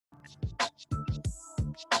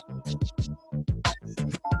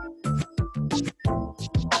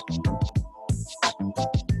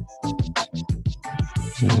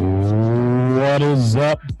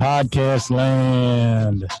podcast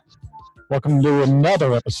land. Welcome to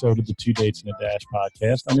another episode of the Two Dates and a Dash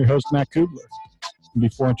podcast. I'm your host, Matt Kubler. And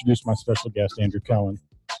before I introduce my special guest, Andrew Cohen,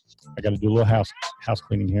 I got to do a little house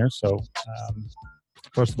cleaning here. So,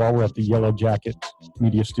 first of all, we're at the Yellow Jacket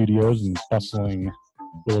Media Studios in bustling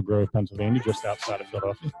Willow Grove, Pennsylvania, just outside of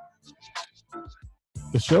Philadelphia.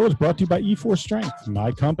 The show is brought to you by E-Force Strength,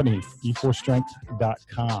 my company,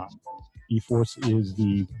 eforcestrength.com. E-Force is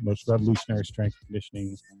the most revolutionary strength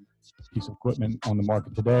conditioning piece of equipment on the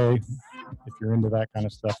market today. If you're into that kind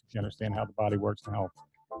of stuff, if you understand how the body works and how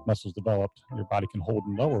muscles develop, your body can hold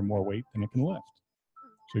and lower more weight than it can lift.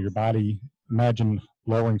 So your body, imagine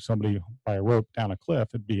lowering somebody by a rope down a cliff.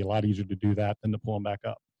 It'd be a lot easier to do that than to pull them back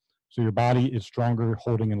up. So your body is stronger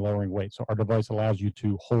holding and lowering weight. So our device allows you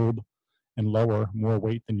to hold and lower more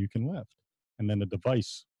weight than you can lift. And then the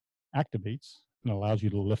device activates and allows you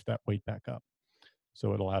to lift that weight back up.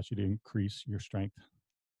 So it allows you to increase your strength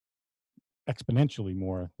exponentially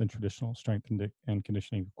more than traditional strength and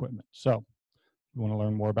conditioning equipment. So if you want to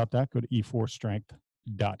learn more about that, go to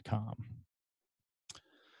eforcestrength.com.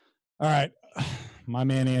 All right, my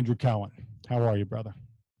man Andrew Cohen. How are you, brother?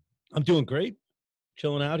 I'm doing great.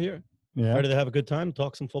 Chilling out here. Yeah. Ready to have a good time,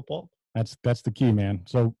 talk some football. That's the key, man.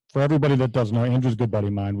 So for everybody that doesn't know, Andrew's a good buddy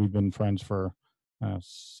of mine. We've been friends for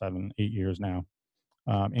 7-8 years now.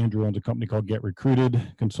 Andrew owns a company called Get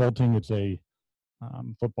Recruited Consulting. It's a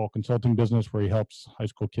football consulting business where he helps high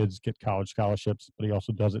school kids get college scholarships, but he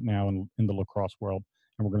also does it now in the lacrosse world.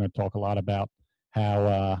 And we're going to talk a lot about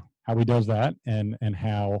how he does that and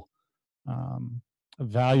how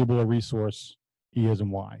valuable a resource he is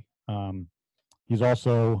and why. He's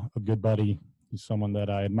also a good buddy. He's someone that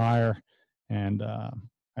I admire, and I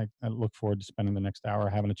look forward to spending the next hour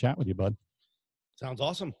having a chat with you, bud. Sounds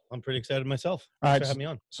awesome. I'm pretty excited myself. All Thanks right, for having me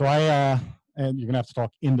on. So and you're gonna have to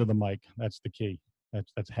talk into the mic. That's the key.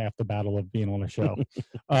 That's half the battle of being on a show.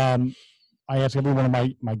 I ask every one of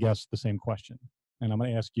my guests the same question, and I'm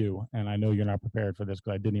going to ask you. And I know you're not prepared for this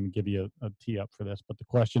because I didn't even give you a tee up for this. But the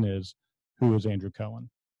question is, who is Andrew Cohen?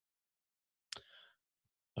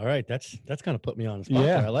 All right, that's kind of put me on the spot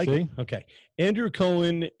there. I like it. Okay, Andrew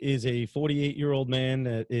Cohen is a 48-year-old man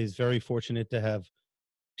that is very fortunate to have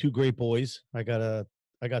two great boys. I got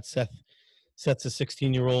Seth. Seth's a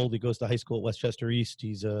 16-year-old. He goes to high school at Westchester East.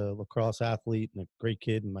 He's a lacrosse athlete and a great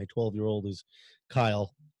kid. And my 12-year-old is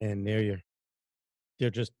Kyle. And they're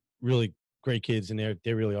just really great kids, and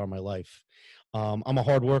they really are my life. I'm a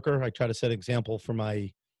hard worker. I try to set an example for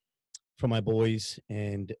my boys,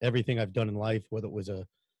 and everything I've done in life, whether it was a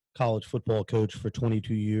college football coach for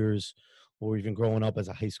 22 years or even growing up as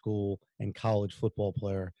a high school and college football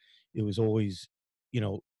player, it was always,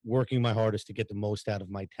 working my hardest to get the most out of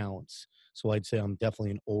my talents. So I'd say I'm definitely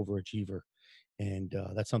an overachiever, and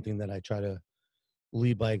that's something that I try to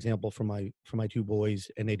lead by example for my two boys,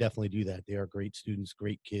 and they definitely do that. They are great students,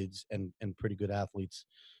 great kids, and pretty good athletes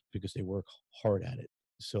because they work hard at it.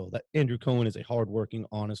 So that Andrew Cohen is a hardworking,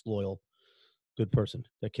 honest, loyal, good person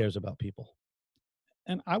that cares about people.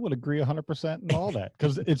 And I would agree 100% in all that,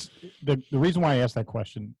 because it's the reason why I asked that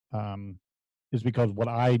question is because what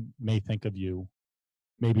I may think of you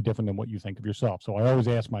may be different than what you think of yourself. So I always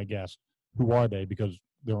ask my guests, who are they? Because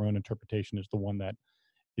their own interpretation is the one that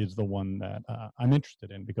I'm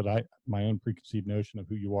interested in, because my own preconceived notion of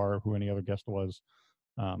who you are, who any other guest was,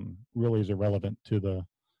 really is irrelevant to the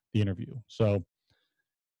interview. So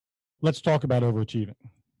let's talk about overachieving.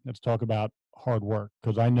 Let's talk about hard work,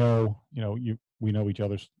 because I know, we know each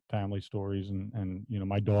other's family stories, and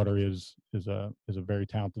my daughter is a very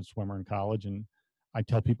talented swimmer in college, and I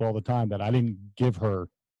tell people all the time that I didn't give her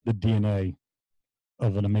the DNA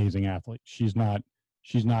of an amazing athlete. She's not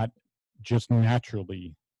just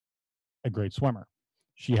naturally a great swimmer.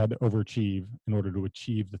 She had to overachieve in order to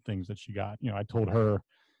achieve the things that she got. I told her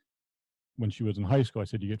when she was in high school, I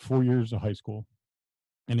said, you get 4 years of high school,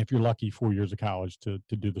 and if you're lucky, 4 years of college to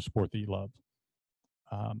do the sport that you love.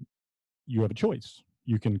 You have a choice.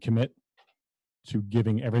 You can commit to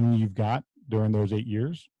giving everything you've got during those 8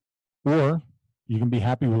 years, or you can be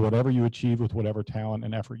happy with whatever you achieve with whatever talent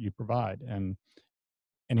and effort you provide. And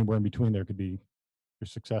anywhere in between there could be your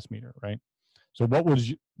success meter, right? So what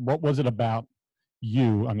was it about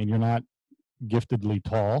you? I mean, you're not giftedly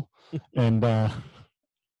tall, and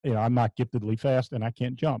I'm not giftedly fast, and I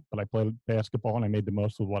can't jump, but I played basketball and I made the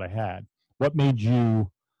most of what I had. What made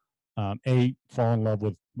you A, fall in love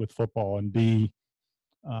with football, and B,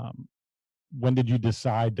 when did you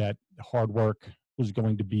decide that hard work was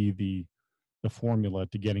going to be the formula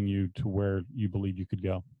to getting you to where you believe you could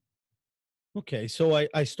go? Okay, so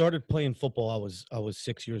I started playing football. I was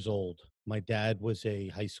 6 years old. My dad was a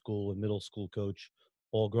high school and middle school coach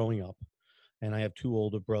all growing up. And I have two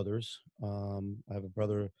older brothers. I have a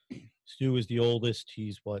brother, Stu is the oldest.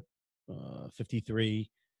 He's 53,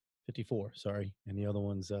 54, sorry. And the other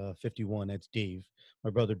one's 51. That's Dave. My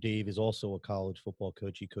brother Dave is also a college football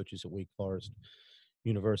coach. He coaches at Wake Forest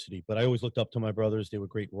University. But I always looked up to my brothers. They were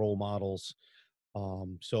great role models.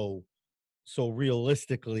 So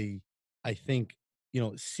realistically, I think,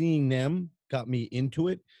 seeing them got me into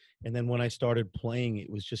it. And then when I started playing,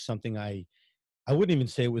 it was just something I wouldn't even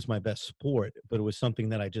say it was my best sport, but it was something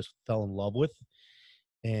that I just fell in love with.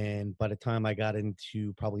 And by the time I got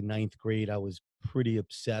into probably ninth grade, I was pretty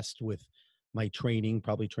obsessed with my training,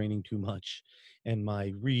 probably training too much, and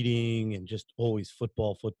my reading, and just always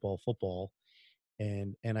football, football, football.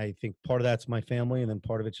 And I think part of that's my family, and then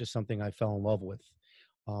part of it's just something I fell in love with.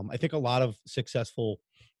 I think a lot of successful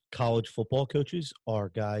college football coaches are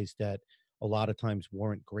guys that a lot of times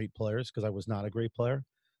weren't great players, because I was not a great player.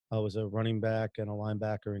 I was a running back and a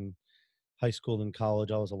linebacker in high school and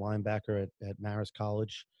college. I was a linebacker at Marist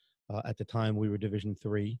College. At the time, we were Division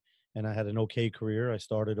III, and I had an okay career. I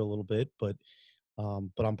started a little bit, but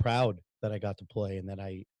I'm proud that I got to play and that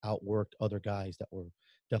I outworked other guys that were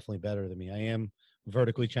definitely better than me. I am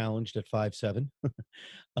vertically challenged at 5'7",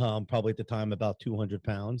 probably at the time about 200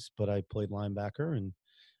 pounds, but I played linebacker, and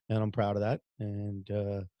I'm proud of that. And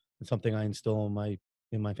it's something I instill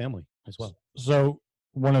in my family as well. So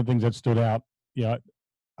one of the things that stood out, yeah,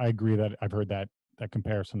 I agree that I've heard that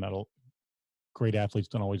comparison, that great athletes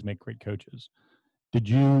don't always make great coaches. And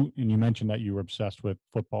you mentioned that you were obsessed with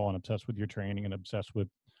football and obsessed with your training and obsessed with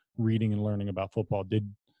reading and learning about football. Did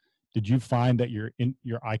you find that your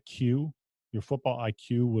IQ, your football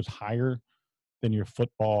IQ, was higher than your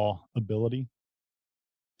football ability?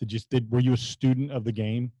 Were you a student of the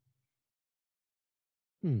game?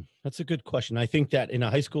 That's a good question. I think that in a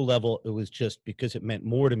high school level, it was just because it meant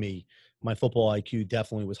more to me. My football IQ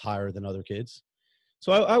definitely was higher than other kids.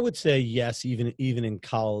 So I would say yes, even in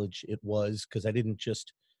college it was, because I didn't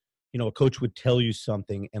just, a coach would tell you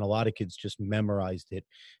something and a lot of kids just memorized it.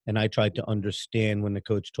 And I tried to understand when the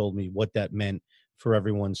coach told me what that meant for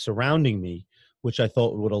everyone surrounding me, which I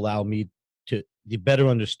thought would allow me the better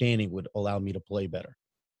understanding would allow me to play better,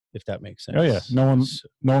 if that makes sense. Oh yeah,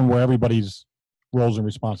 knowing where everybody's roles and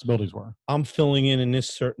responsibilities were. I'm filling in this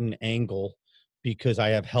certain angle because I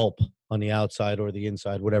have help on the outside or the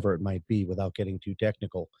inside, whatever it might be, without getting too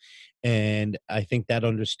technical. And I think that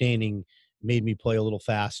understanding made me play a little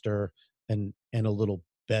faster and a little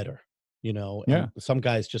better, And yeah. some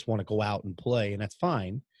guys just want to go out and play, and that's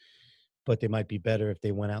fine, but they might be better if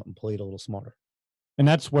they went out and played a little smarter. And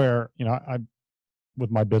that's where, I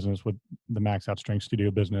with my business, with the Max Out Strength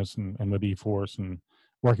Studio business, and with eForce and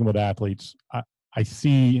working with athletes, I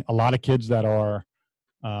see a lot of kids that are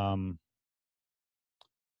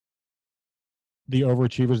the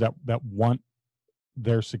overachievers that want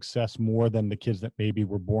their success more than the kids that maybe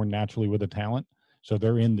were born naturally with a talent. So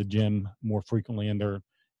they're in the gym more frequently, and they're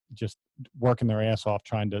just working their ass off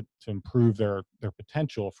trying to improve their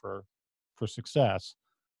potential for success.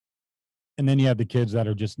 And then you have the kids that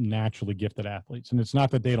are just naturally gifted athletes. And it's not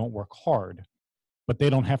that they don't work hard, but they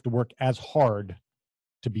don't have to work as hard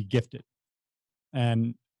to be gifted.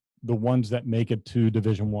 And the ones that make it to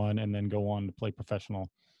Division I and then go on to play professional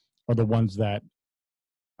are the ones that,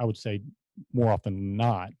 I would say, more often than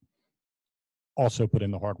not, also put in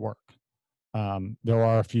the hard work. There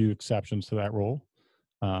are a few exceptions to that rule.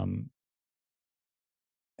 And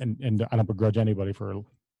I don't begrudge anybody for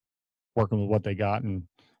working with what they got. And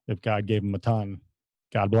if God gave them a ton,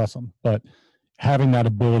 God bless them. But having that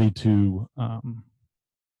ability to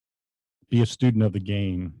be a student of the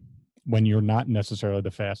game when you're not necessarily the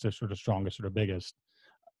fastest or the strongest or the biggest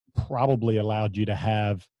probably allowed you to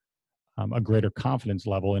have a greater confidence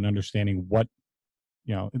level in understanding what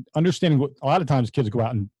a lot of times kids go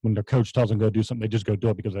out and when their coach tells them go do something, they just go do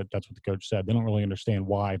it because that's what the coach said. They don't really understand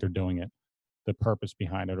why they're doing it, the purpose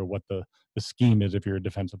behind it, or what the scheme is if you're a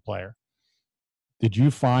defensive player. Did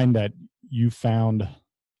you find that you found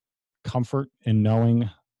comfort in knowing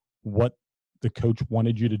what the coach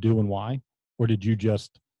wanted you to do and why? Or did you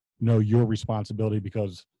just know your responsibility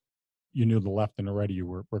because you knew the left and the right of you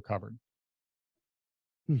were covered?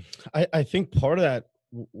 I think part of that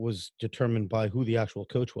was determined by who the actual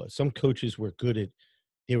coach was. Some coaches were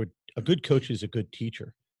a good coach is a good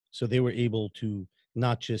teacher. So they were able to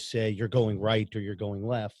not just say you're going right or you're going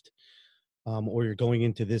left, or you're going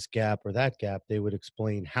into this gap or that gap. They would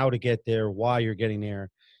explain how to get there, why you're getting there,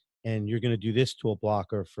 and you're going to do this to a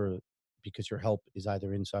blocker because your help is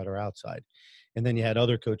either inside or outside. And then you had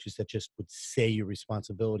other coaches that just would say your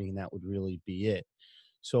responsibility, and that would really be it.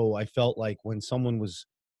 So I felt like when someone was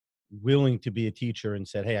willing to be a teacher and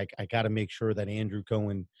said, hey, I got to make sure that Andrew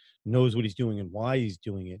Cohen knows what he's doing and why he's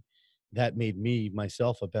doing it. That made me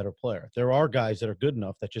myself a better player. There are guys that are good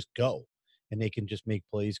enough that just go and they can just make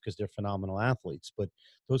plays because they're phenomenal athletes, but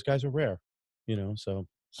those guys are rare, So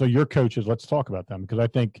your coaches, let's talk about them, because I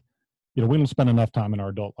think, we don't spend enough time in our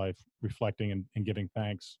adult life reflecting and giving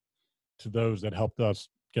thanks to those that helped us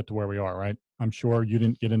get to where we are, right? I'm sure you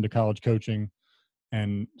didn't get into college coaching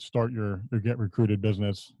and start your get recruited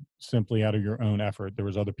business simply out of your own effort. There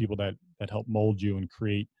was other people that helped mold you and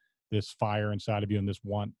create this fire inside of you and this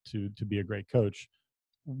want to be a great coach.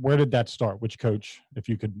 Where did that start? Which coach, if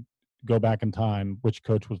you could go back in time, which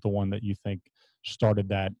coach was the one that you think started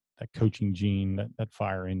that coaching gene, that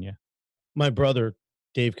fire in you? My brother,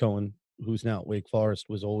 Dave Cohen, who's now at Wake Forest,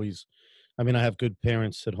 was always, I have good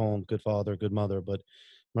parents at home, good father, good mother, but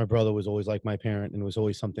my brother was always like my parent and was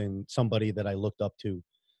always somebody that I looked up to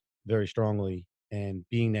very strongly. And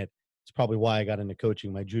being that, it's probably why I got into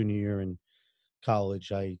coaching. My junior year in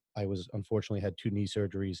college, I was unfortunately had 2 knee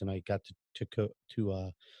surgeries, and I got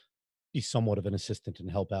to be somewhat of an assistant and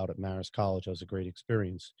help out at Marist College. That was a great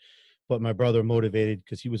experience. But my brother motivated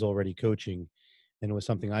because he was already coaching, and it was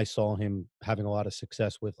something I saw him having a lot of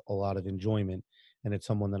success with, a lot of enjoyment, and it's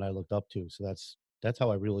someone that I looked up to. So that's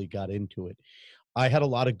how I really got into it. I had a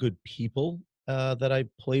lot of good people that I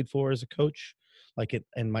played for as a coach. Like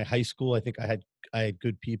in my high school, I think I had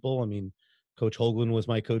good people. Coach Hoagland was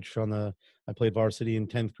my coach I played varsity in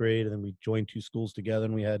 10th grade, and then we joined 2 schools together,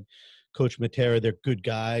 and we had Coach Matera. They're good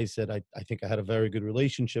guys that I think I had a very good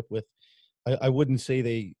relationship with. I wouldn't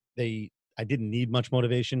say I didn't need much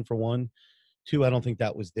motivation, for one. 2, I don't think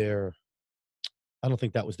that was their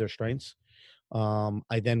strengths.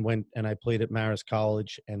 I then went and I played at Marist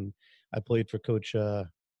College, and I played for a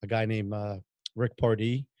guy named Rick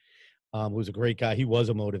Pardee, who was a great guy. He was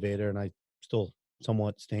a motivator, and I still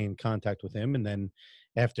somewhat stay in contact with him. And then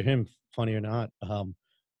after him, funny or not,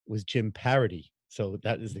 was Jim Parody. So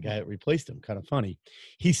that is the guy that replaced him. Kind of funny.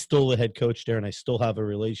 He's still the head coach there, and I still have a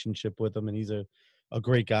relationship with him. And he's a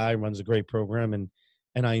great guy, runs a great program,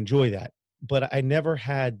 and I enjoy that. But I never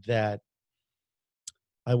had that.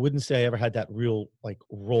 I wouldn't say I ever had that real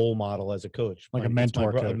role model as a coach, like a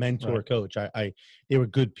mentor coach. A mentor right. coach. They were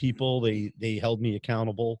good people. They held me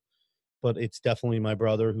accountable, but it's definitely my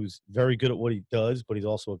brother, who's very good at what he does, but he's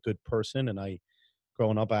also a good person. And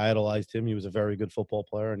growing up, I idolized him. He was a very good football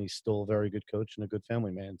player, and he's still a very good coach and a good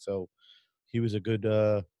family man. So he was a good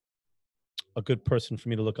person for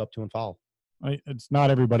me to look up to and follow. It's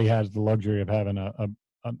not everybody has the luxury of having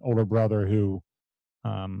an older brother who,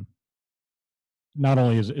 not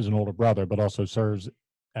only is an older brother, but also serves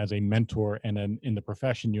as a mentor, and then in the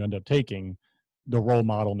profession you end up taking, the role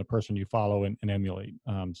model and the person you follow and emulate.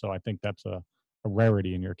 So I think that's a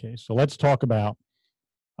rarity in your case. So let's talk about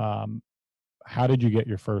how did you get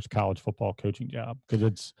your first college football coaching job? Because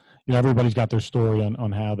it's, everybody's got their story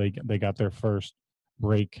on how they got their first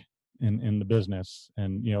break in the business,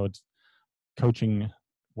 and it's coaching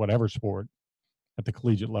whatever sport at the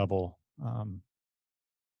collegiate level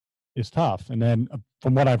is tough. And then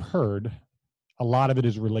from what I've heard, a lot of it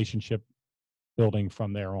is relationship building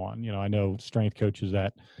from there on. I know strength coaches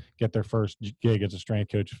that get their first gig as a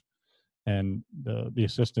strength coach, and the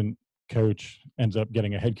assistant coach ends up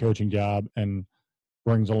getting a head coaching job and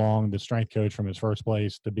brings along the strength coach from his first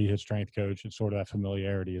place to be his strength coach. It's sort of that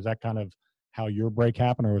familiarity. Is that kind of how your break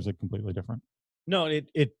happened, or is it completely different? No,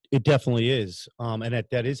 it definitely is. And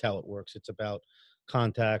that is how it works. It's about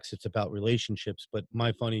contacts. It's about relationships. But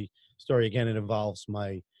my funny story, again, it involves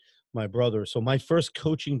my brother. So my first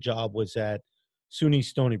coaching job was at SUNY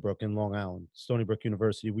Stony Brook in Long Island, Stony Brook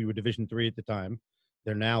University. We were Division III at the time.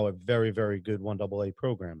 They're now a very, very good 1AA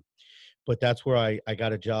program. But that's where I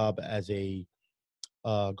got a job as a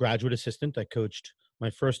graduate assistant. I coached my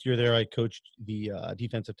first year there. I coached the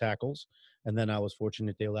defensive tackles, and then I was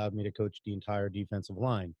fortunate they allowed me to coach the entire defensive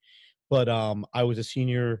line. But I was a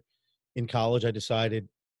senior in college. I decided,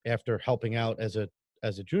 after helping out as a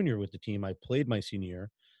junior with the team, I played my senior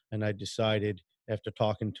year, and I decided, after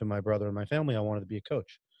talking to my brother and my family, I wanted to be a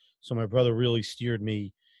coach. So my brother really steered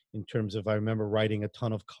me in terms of, I remember writing a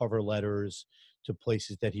ton of cover letters to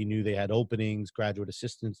places that he knew they had openings, graduate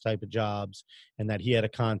assistants type of jobs, and that he had a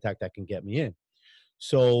contact that can get me in.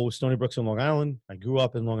 So Stony Brook's in Long Island. I grew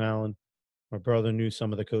up in Long Island. My brother knew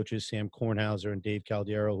some of the coaches, Sam Kornhauser and Dave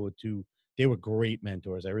Caldiero, they were great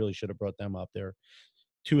mentors. I really should have brought them up. They're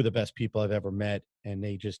 2 of the best people I've ever met, and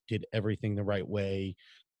they just did everything the right way.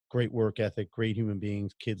 Great work ethic, great human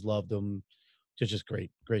beings. Kids loved them. Just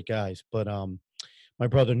great guys. But my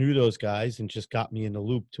brother knew those guys and just got me in the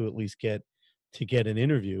loop to at least get an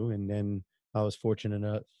interview. And then I was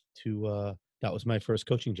fortunate that was my first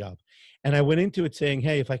coaching job. And I went into it saying,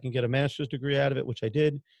 hey, if I can get a master's degree out of it, which I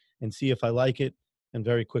did, and see if I like it. And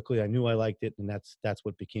very quickly, I knew I liked it. And that's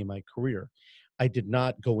what became my career. I did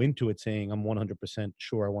not go into it saying I'm 100%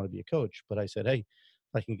 sure I want to be a coach. But I said, hey,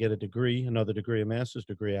 if I can get a degree, another degree, a master's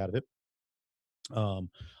degree out of it,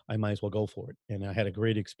 I might as well go for it. And I had a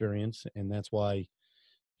great experience. And that's why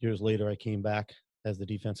years later, I came back as the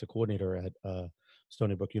defensive coordinator at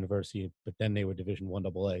Stony Brook University, but then they were Division I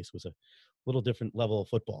AA. So it was a little different level of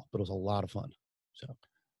football, but it was a lot of fun.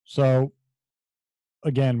 So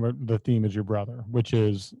again, the theme is your brother, which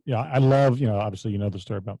is, I love, obviously, the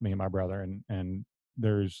story about me and my brother, and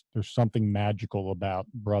there's something magical about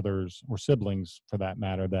brothers or siblings, for that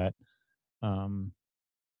matter, that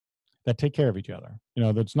take care of each other.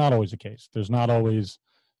 That's not always the case. There's not always,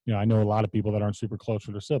 I know a lot of people that aren't super close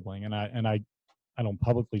with their sibling, and I don't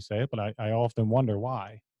publicly say it, but I often wonder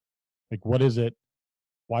why. Like, what is it?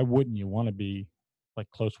 Why wouldn't you want to be like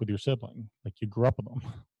close with your sibling? Like, you grew up with them.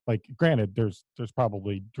 Like, granted, there's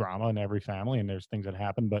probably drama in every family, and there's things that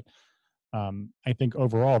happen, but I think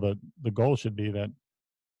overall the goal should be that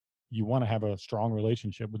you want to have a strong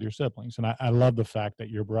relationship with your siblings. And I love the fact that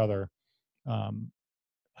your brother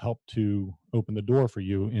helped to open the door for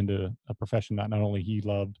you into a profession that not only he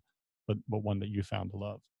loved, but one that you found to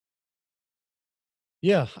love.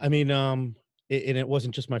 Yeah, I mean, and it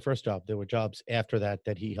wasn't just my first job. There were jobs after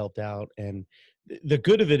that he helped out. And the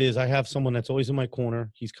good of it is I have someone that's always in my corner.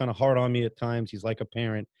 He's kind of hard on me at times. He's like a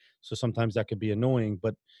parent. So sometimes that could be annoying,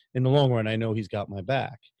 but in the long run, I know he's got my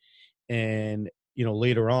back. And,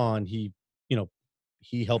 later on, he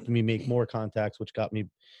helped me make more contacts, which got me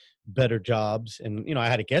better jobs. And, I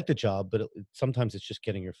had to get the job, but sometimes it's just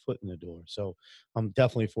getting your foot in the door. So I'm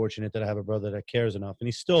definitely fortunate that I have a brother that cares enough, and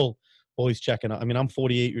he's still always checking up. I mean, I'm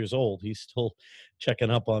 48 years old. He's still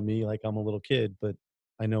checking up on me like I'm a little kid, but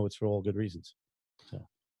I know it's for all good reasons. So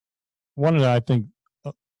one of the,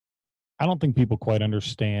 I don't think people quite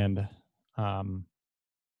understand how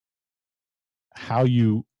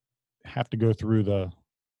you have to go through the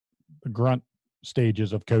grunt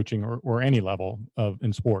stages of coaching or any level of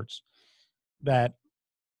in sports. That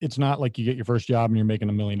it's not like you get your first job and you're making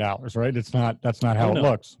 $1 million, right? That's not how it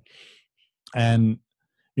looks. And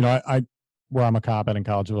I where I'm a cop at in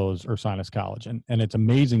Collegeville is Ursinus College, and it's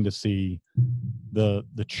amazing to see the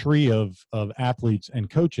tree of athletes and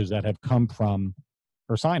coaches that have come from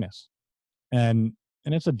Ursinus, and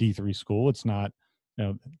it's a D3 school. It's not,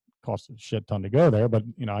 it costs a shit ton to go there, but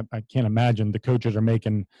I can't imagine the coaches are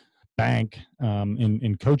making bank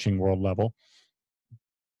in coaching world level.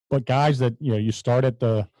 But guys that you start at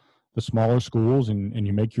the smaller schools and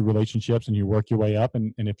you make your relationships and you work your way up,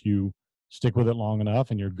 and if you stick with it long enough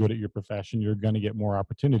and you're good at your profession, you're going to get more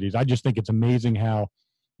opportunities. I just think it's amazing how,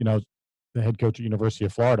 the head coach at University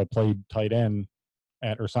of Florida played tight end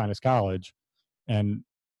at Ursinus College, and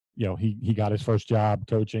he got his first job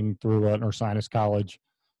coaching through an Ursinus College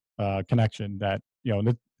connection. That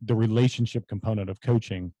the relationship component of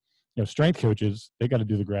coaching. Strength coaches, they got to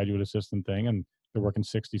do the graduate assistant thing, and they're working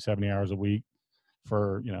 60, 70 hours a week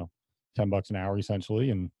for $10 an hour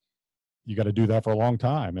essentially, and you got to do that for a long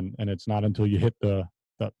time. And it's not until you hit the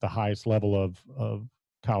highest level of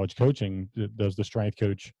college coaching does the strength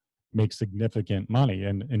coach make significant money,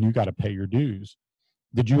 and you got to pay your dues.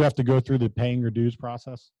 Did you have to go through the paying your dues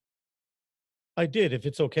process? I did. If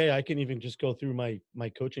it's okay, I can even just go through my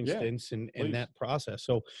coaching stints and that process.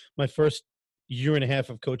 So my first year and a half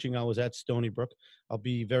of coaching, I was at Stony Brook. I'll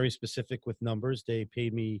be very specific with numbers. They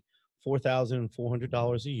paid me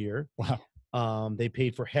 $4,400 a year. Wow. They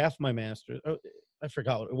paid for half my master's. I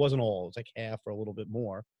forgot. It wasn't all. It was like half or a little bit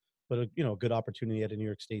more. But, a good opportunity at a New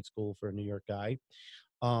York State school for a New York guy.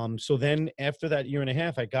 So then after that year and a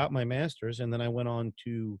half, I got my master's, and then I went on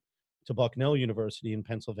to Bucknell University in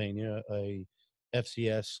Pennsylvania, a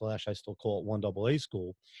FCS / I still call it 1 AA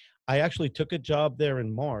school. I actually took a job there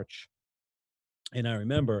in March, and I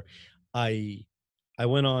remember I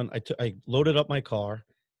went on. I loaded up my car,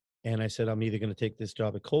 and I said I'm either going to take this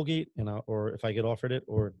job at Colgate or if I get offered it,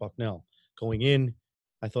 or at Bucknell. Going in,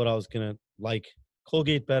 I thought I was going to like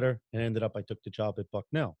Colgate better, and ended up I took the job at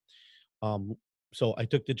Bucknell. So I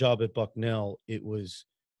took the job at Bucknell. It was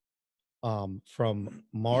from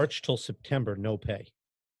March till September, no pay.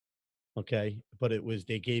 Okay. But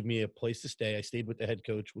they gave me a place to stay. I stayed with the head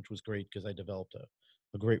coach, which was great because I developed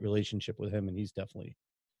a great relationship with him. And he's definitely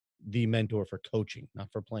the mentor for coaching,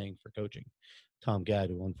 not for playing, for coaching. Tom Gadd,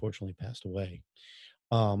 who unfortunately passed away.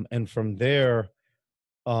 And from there,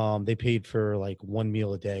 they paid for like 1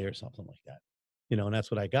 meal a day or something like that, and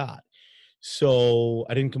that's what I got. So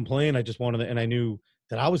I didn't complain. I just wanted to, and I knew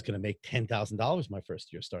that I was going to make $10,000 my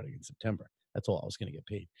first year starting in September. That's all I was going to get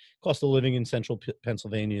paid. Cost of living in central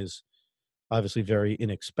Pennsylvania is obviously very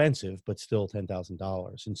inexpensive, but still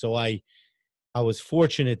 $10,000. And so I was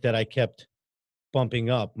fortunate that I kept bumping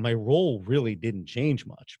up. My role really didn't change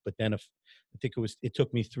much, but then it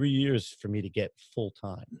took me 3 years for me to get full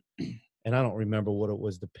time. And I don't remember what it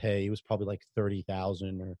was to pay. It was probably like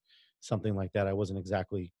 30,000 or something like that. I wasn't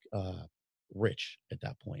exactly rich at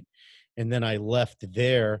that point. And then I left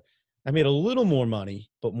there. I made a little more money,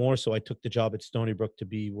 but more so I took the job at Stony Brook to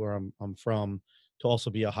be where I'm from, to also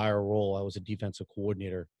be a higher role. I was a defensive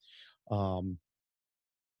coordinator. I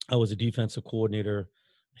was a defensive coordinator.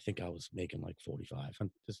 I think I was making like 45.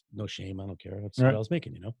 I'm just no shame. I don't care. That's what I was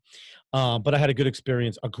making, But I had a good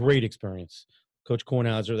experience, a great experience. Coach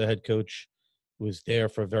Kornhauser, the head coach, was there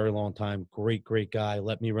for a very long time. Great, great guy.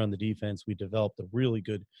 Let me run the defense. We developed a really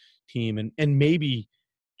good team, and maybe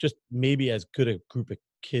as good a group of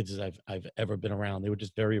kids as I've ever been around. They were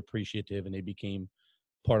just very appreciative, and they became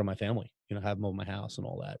part of my family. Have them over my house and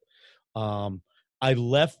all that. I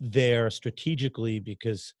left there strategically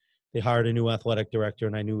because they hired a new athletic director,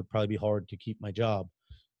 and I knew it would probably be hard to keep my job.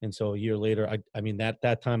 And so a year later,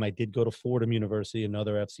 that time I did go to Fordham University,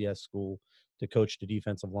 another FCS school, to coach the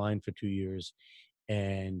defensive line for 2 years.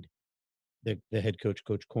 And the head coach,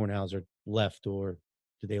 Coach Kornhauser, left, or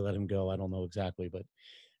did they let him go? I don't know exactly, but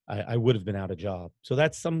I would have been out of job. So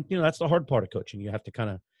that's that's the hard part of coaching. You have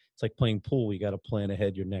to it's like playing pool. You got to plan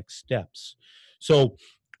ahead your next steps. So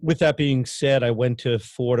with that being said, I went to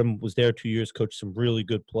Fordham, was there 2 years, coached some really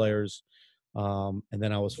good players. And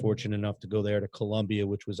then I was fortunate enough to go there to Columbia,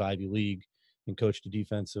 which was Ivy League, and coach the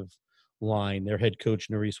defensive line. Their head coach,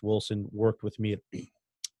 Nerese Wilson, worked with me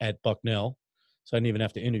at Bucknell. So I didn't even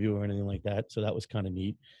have to interview or anything like that. So that was kind of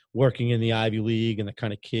neat. Working in the Ivy League and the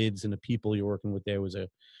kind of kids and the people you're working with there was a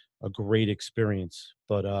great experience.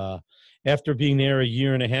 But after being there a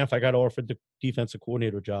year and a half, I got offered the defensive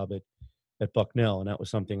coordinator job at Bucknell. And that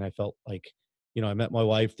was something I felt like, I met my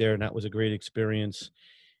wife there, and that was a great experience.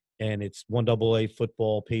 And it's 1AA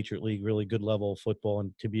football, Patriot League, really good level of football.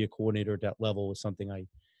 And to be a coordinator at that level was something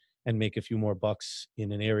and make a few more bucks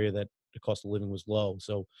in an area that the cost of living was low.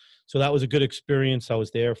 So that was a good experience. I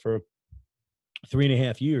was there for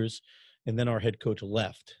 3.5 years, and then our head coach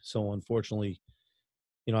left. So unfortunately,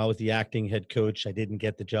 I was the acting head coach. I didn't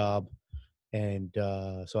get the job. And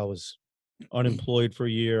so I was unemployed for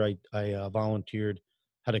a year. I volunteered,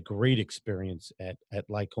 had a great experience at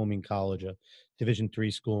Lycoming College, a Division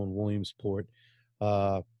III school in Williamsport.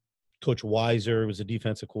 Coach Weiser was a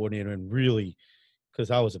defensive coordinator, and really, because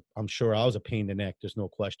I'm sure I was a pain in the neck, there's no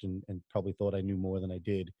question, and probably thought I knew more than I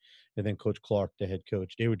did. And then Coach Clark, the head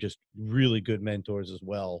coach, they were just really good mentors as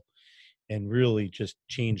well, and really just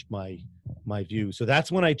changed my view. So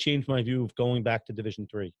that's when I changed my view of going back to Division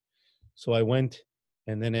III. So I went,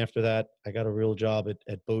 and then after that, I got a real job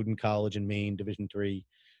at Bowdoin College in Maine, Division III.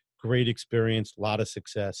 Great experience, a lot of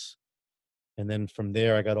success. And then from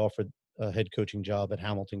there, I got offered a head coaching job at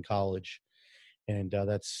Hamilton College. And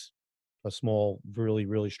that's a small, really,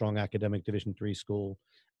 really strong academic Division III school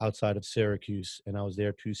outside of Syracuse. And I was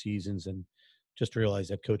there 2 seasons and just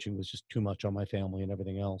realized that coaching was just too much on my family and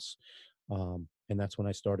everything else. And that's when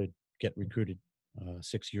I started getting recruited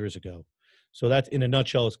 6 years ago. So that's, in a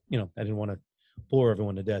nutshell, is, I didn't want to bore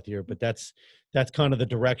everyone to death here, but that's kind of the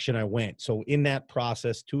direction I went. So in that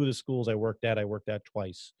process, 2 of the schools I worked at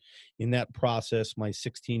twice. In that process, my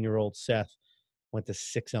 16-year-old Seth went to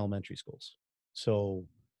 6 elementary schools. So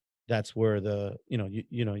that's where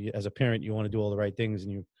you, as a parent, you want to do all the right things,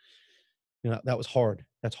 and that was hard.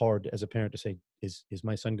 That's hard as a parent to say, is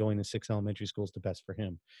my son going to 6 elementary schools the best for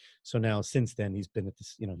him? So now, since then, he's been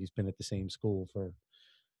at the same school for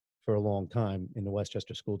a long time in the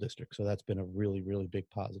Westchester School District. So that's been a really, really big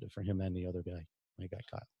positive for him and the other guy, my guy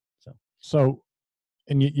Kyle. So,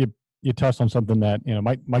 and you touched on something that,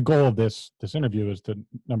 my goal of this interview is to,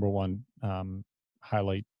 number one,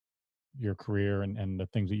 highlight your career and the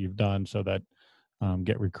things that you've done, so that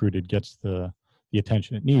Get Recruited gets the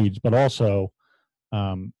attention it needs. But also,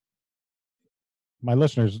 my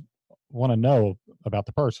listeners want to know about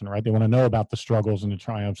the person, right? They want to know about the struggles and the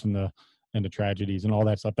triumphs and the tragedies and all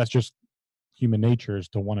that stuff. That's just human nature, is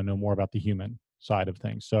to want to know more about the human side of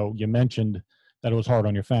things. So you mentioned that it was hard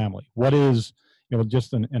on your family. What is,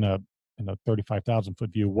 just in a 35,000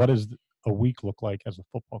 foot view, what does a week look like as a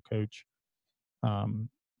football coach,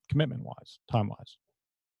 commitment wise, time wise?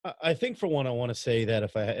 I think, for one, I want to say that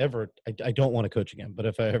if I don't want to coach again, but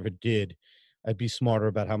if I ever did, I'd be smarter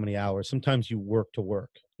about how many hours. Sometimes you work to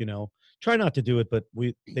work, try not to do it, but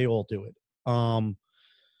they all do it.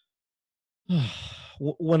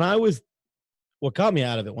 When I was what got me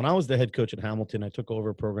out of it, when I was the head coach at Hamilton, I took over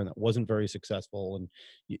a program that wasn't very successful, and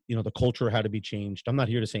the culture had to be changed. I'm not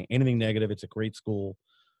here to say anything negative. It's a great school,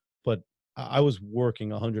 but I was working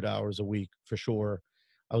 100 hours a week for sure.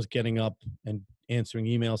 I was getting up and answering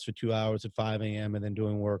emails for 2 hours at 5 a.m. and then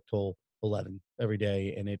doing work till 11 every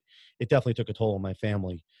day, and it definitely took a toll on my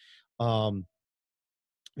family. Um,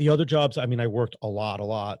 the other jobs, I mean, I worked a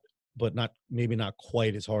lot, but maybe not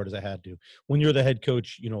quite as hard as I had to. When you're the head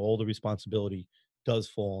coach, all the responsibility does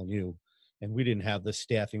fall on you. And we didn't have the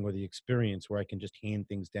staffing or the experience where I can just hand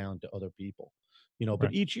things down to other people. But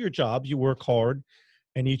Right. each of your jobs, you work hard,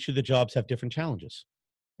 and each of the jobs have different challenges.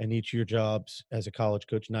 And each of your jobs as a college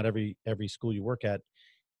coach, not every school you work at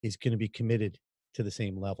is going to be committed to the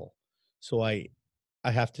same level. So I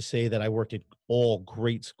have to say that I worked at all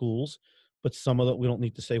great schools, but some of the, we don't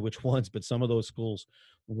need to say which ones, but some of those schools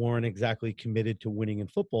weren't exactly committed to winning in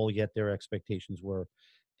football, yet their expectations were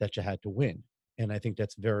that you had to win. And I think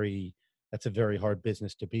that's a very hard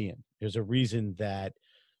business to be in. There's a reason that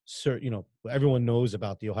everyone knows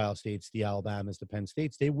about the Ohio States, the Alabamas, the Penn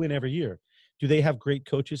States. They win every year. Do they have great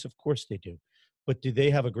coaches? Of course they do. But do they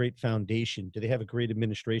have a great foundation? Do they have a great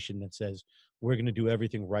administration that says we're going to do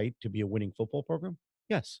everything right to be a winning football program?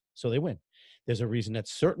 Yes, so they win. There's a reason that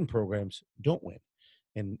certain programs don't win.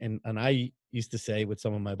 And I used to say with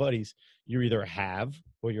some of my buddies, you're either a have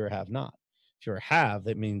or you're a have not. If you're a have,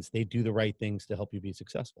 that means they do the right things to help you be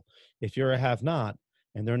successful. If you're a have not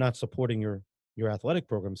and they're not supporting your athletic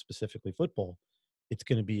program, specifically football, it's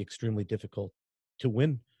going to be extremely difficult to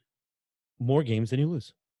win more games than you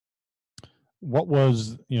lose. What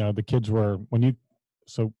was, the kids were when you,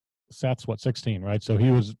 so Seth's 16, right? So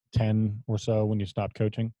he was 10 or so when you stopped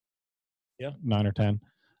coaching. Yeah. 9 or 10.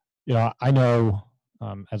 I know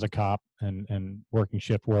as a cop and working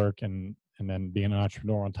shift work and then being an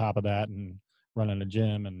entrepreneur on top of that and running a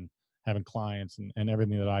gym and having clients and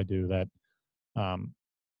everything that I do, that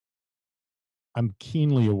I'm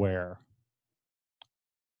keenly aware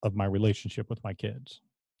of my relationship with my kids.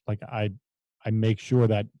 Like I make sure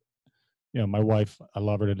that, my wife, I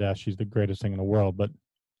love her to death. She's the greatest thing in the world, but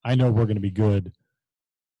I know we're going to be good,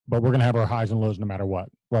 but we're going to have our highs and lows no matter what.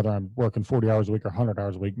 Whether I'm working 40 hours a week or 100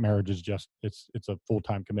 hours a week, marriage is just, it's a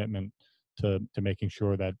full-time commitment to making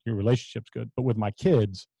sure that your relationship's good. But with my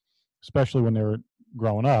kids, especially when they're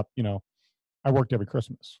growing up, I worked every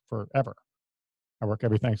Christmas forever. I work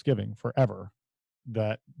every Thanksgiving forever.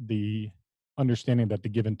 That the understanding that the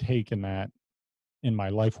give and take in that, in my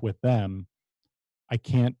life with them, I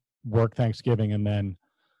can't work Thanksgiving and then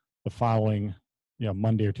the following,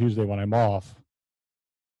 Monday or Tuesday when I'm off,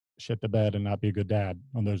 shit the bed and not be a good dad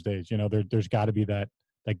on those days. There's got to be that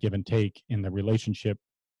give and take in the relationship,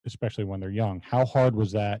 especially when they're young. How hard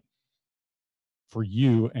was that for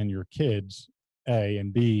you and your kids, A,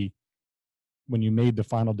 and B, when you made the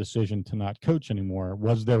final decision to not coach anymore?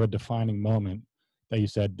 Was there a defining moment that you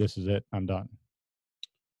said, this is it, I'm done?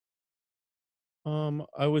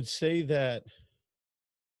 I would say that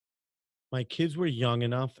my kids were young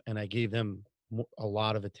enough and I gave them a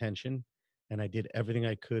lot of attention and I did everything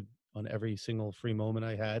I could on every single free moment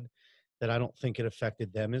I had, that I don't think it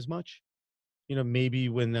affected them as much. Maybe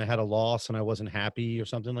when I had a loss and I wasn't happy or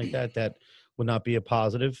something like that, that would not be a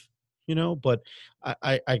positive, but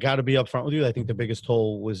I got to be upfront with you. I think the biggest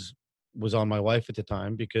toll was on my wife at the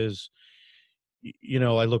time because,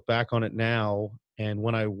 I look back on it now, and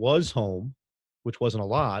when I was home, which wasn't a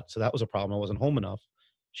lot, so that was a problem. I wasn't home enough.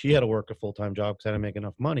 She had to work a full-time job because I didn't make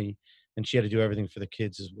enough money, and she had to do everything for the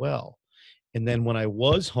kids as well. And then when I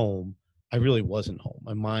was home, I really wasn't home.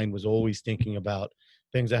 My mind was always thinking about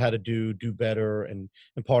things I had to do better, and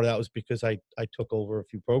part of that was because I took over a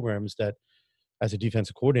few programs that, as a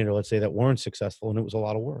defensive coordinator, let's say, that weren't successful, and it was a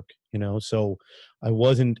lot of work, So I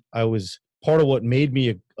was part of what made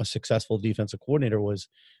me a successful defensive coordinator was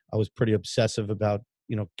I was pretty obsessive about,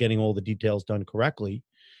 getting all the details done correctly.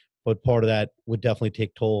 But part of that would definitely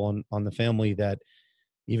take toll on the family, that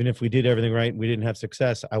even if we did everything right and we didn't have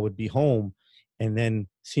success, I would be home. And then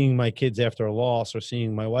seeing my kids after a loss or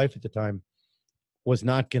seeing my wife at the time was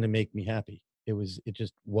not going to make me happy. It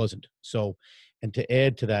just wasn't. So, and to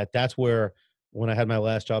add to that, that's where, when I had my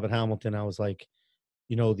last job at Hamilton, I was like,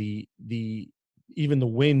 the even the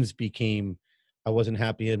wins became, I wasn't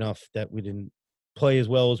happy enough that we didn't play as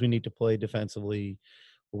well as we need to play defensively,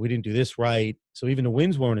 or we didn't do this right. So even the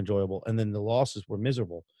wins weren't enjoyable, and then the losses were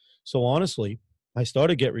miserable. So honestly, I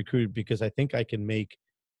started to get recruited because I think I do make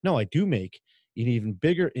an even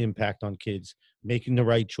bigger impact on kids, making the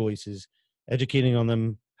right choices, educating on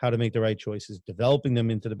them how to make the right choices, developing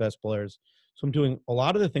them into the best players. So I'm doing a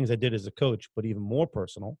lot of the things I did as a coach, but even more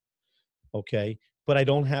personal. Okay. But I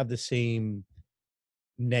don't have the same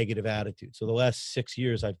negative attitude. So the last 6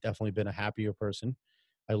 years, I've definitely been a happier person.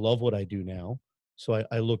 I love what I do now. So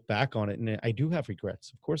I look back on it and I do have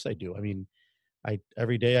regrets. Of course I do. I mean,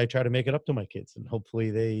 every day I try to make it up to my kids and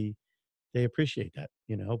hopefully they appreciate that,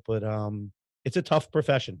 but it's a tough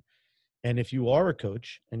profession. And if you are a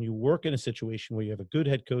coach and you work in a situation where you have a good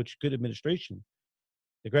head coach, good administration,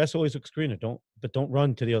 the grass always looks greener. Don't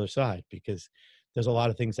run to the other side because there's a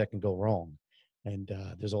lot of things that can go wrong. And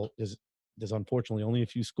there's unfortunately only a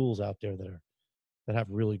few schools out there that have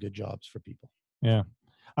really good jobs for people. Yeah.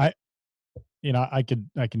 I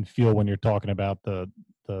can feel when you're talking about the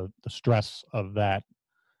stress of that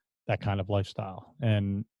kind of lifestyle.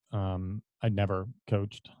 And I never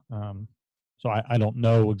coached. So I don't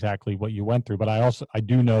know exactly what you went through, but I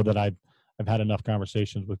do know that I've had enough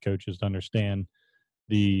conversations with coaches to understand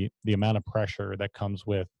the amount of pressure that comes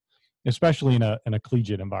with, especially in a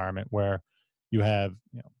collegiate environment where you have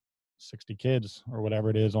 60 kids or whatever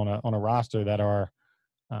it is on a roster that are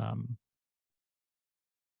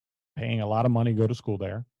paying a lot of money to go to school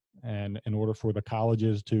there. And in order for the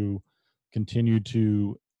colleges to continue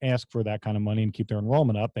to ask for that kind of money and keep their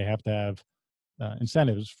enrollment up, they have to have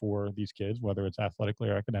incentives for these kids, whether it's athletically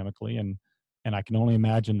or academically. And I can only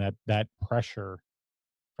imagine that pressure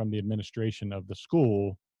from the administration of the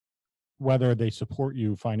school, whether they support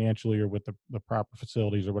you financially or with the proper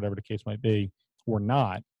facilities or whatever the case might be, or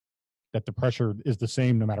not, that the pressure is the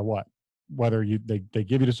same no matter what. Whether they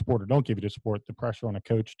give you the support or don't give you the support, the pressure on a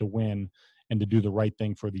coach to win and to do the right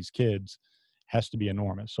thing for these kids has to be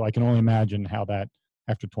enormous. So I can only imagine how that,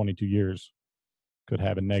 after 22 years, could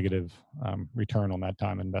have a negative return on that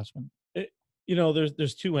time investment.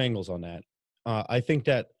 There's two angles on that. I think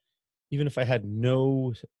that even if I had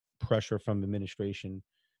no pressure from administration,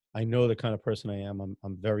 I know the kind of person I am.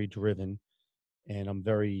 I'm very driven, and I'm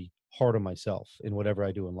very hard on myself in whatever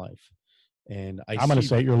I do in life. And I'm going to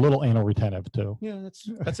say you're a little anal retentive too. Yeah,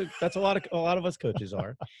 that's a lot of us coaches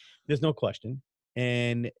are. There's no question.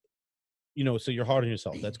 And so you're hard on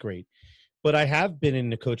yourself. That's great. But I have been in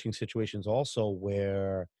the coaching situations also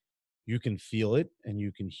where you can feel it and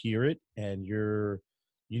you can hear it, and you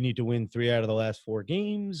need to win 3 out of the last 4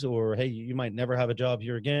 games, or hey, you might never have a job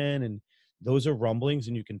here again. And those are rumblings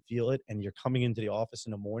and you can feel it, and you're coming into the office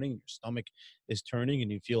in the morning and your stomach is turning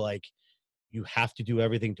and you feel like you have to do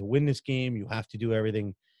everything to win this game. You have to do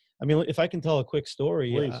everything. I mean, if I can tell a quick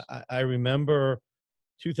story, I remember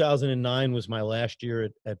 2009 was my last year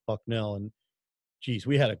at Bucknell, and geez,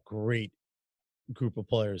 we had a great group of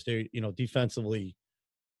players. They, defensively,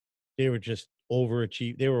 they were just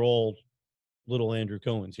overachieved. They were all little Andrew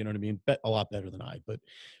Cohens, you know what I mean? A lot better than I,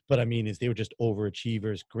 but I mean, they were just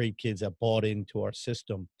overachievers, great kids that bought into our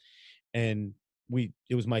system. And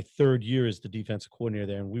it was my 3rd year as the defensive coordinator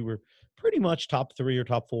there, and we were pretty much top 3 or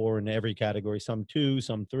top 4 in every category, some 2,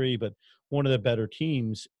 some 3, but one of the better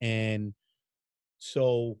teams. And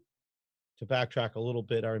so to backtrack a little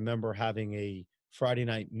bit, I remember having a Friday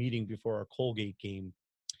night meeting before our Colgate game,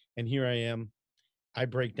 and here I am. I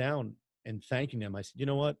break down and thanking them. I said, you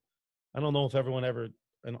know what? I don't know if everyone ever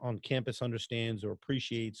on campus understands or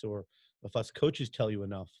appreciates, or if us coaches tell you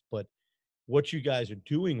enough, but what you guys are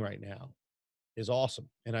doing right now is awesome.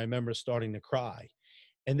 And I remember starting to cry,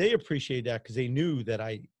 and they appreciated that because they knew that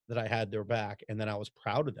I had their back and that I was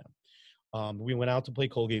proud of them. We went out to play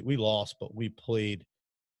Colgate. We lost, but we played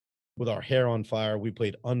with our hair on fire. We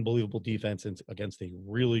played unbelievable defense against a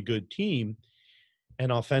really good team.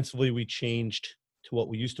 And offensively, we changed to what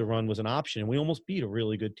we used to run was an option. And we almost beat a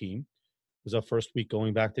really good team. It was our first week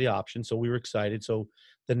going back to the option. So we were excited. So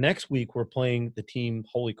the next week we're playing the team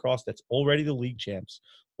Holy Cross that's already the league champs,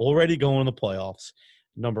 already going to the playoffs,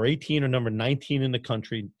 number 18 or number 19 in the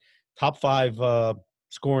country, top 5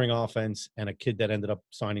 scoring offense, and a kid that ended up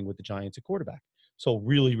signing with the Giants at quarterback. So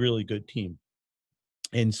really, really good team.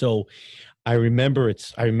 And so I remember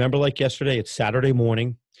like yesterday, it's Saturday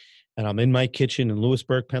morning, and I'm in my kitchen in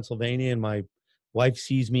Lewisburg, Pennsylvania, and my wife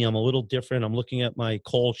sees me. I'm a little different. I'm looking at my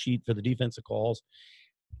call sheet for the defensive calls.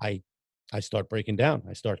 I start breaking down.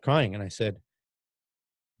 I start crying, and I said,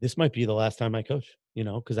 this might be the last time I coach,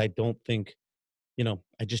 because I don't think,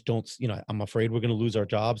 I just don't, I'm afraid we're going to lose our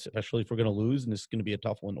jobs, especially if we're going to lose, and this is going to be a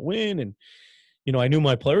tough one to win. And, I knew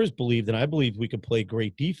my players believed, and I believed we could play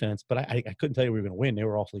great defense, but I couldn't tell you we were going to win. They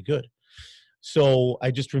were awfully good. So I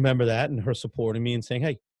just remember that, and her supporting me and saying,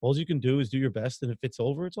 hey, all you can do is do your best. And if it's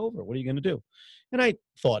over, it's over. What are you going to do? And I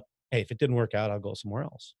thought, hey, if it didn't work out, I'll go somewhere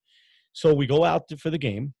else. So we go out for the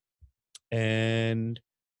game, and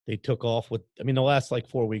they took off with, the last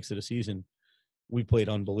 4 weeks of the season, we played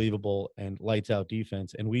unbelievable and lights out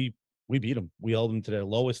defense. And we beat them. We held them to their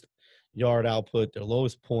lowest yard output, their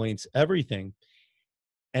lowest points, everything.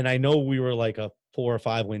 And I know we were like a 4 or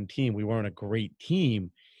 5 win team. We weren't a great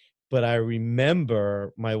team, but I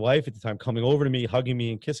remember my wife at the time coming over to me, hugging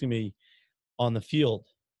me and kissing me on the field.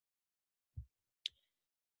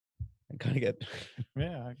 I kind of get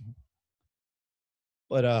yeah.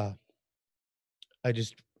 But I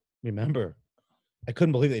just remember I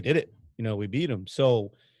couldn't believe they did it. We beat them.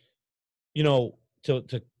 So,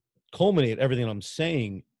 to culminate everything I'm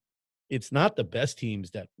saying, it's not the best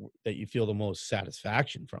teams that you feel the most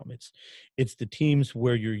satisfaction from. It's the teams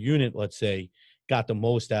where your unit, let's say, got the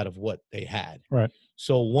most out of what they had. Right.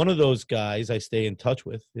 So one of those guys I stay in touch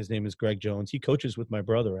with, his name is Greg Jones. He coaches with my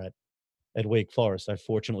brother at Wake Forest. I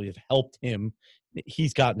fortunately have helped him.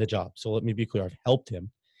 He's gotten the job. So let me be clear. I've helped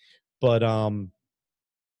him. But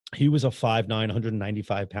he was a 5'9",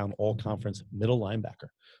 195-pound all-conference middle linebacker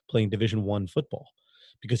playing Division I football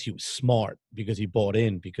because he was smart, because he bought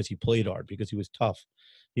in, because he played hard, because he was tough.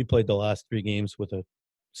 He played the last 3 games with a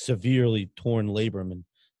severely torn labrum, and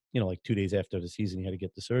like 2 days after the season, he had to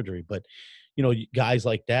get the surgery. But guys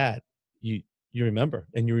like that, you remember,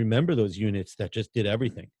 and you remember those units that just did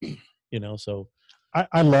everything. So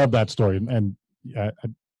I love that story, and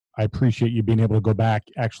I appreciate you being able to go back,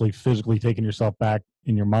 actually physically taking yourself back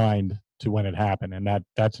in your mind to when it happened, and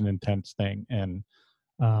that's an intense thing, and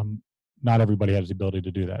not everybody has the ability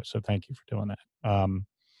to do that. So thank you for doing that.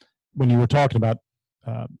 When you were talking about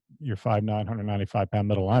your 5'9", 195-pound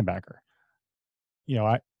middle linebacker,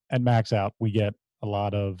 at Max Out, we get a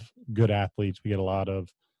lot of good athletes. We get a lot of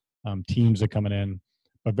teams that coming in,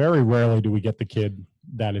 but very rarely do we get the kid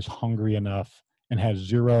that is hungry enough and has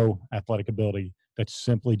zero athletic ability that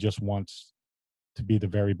simply just wants to be the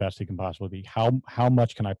very best he can possibly be. How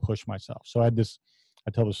much can I push myself? So I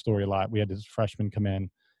tell this story a lot. We had this freshman come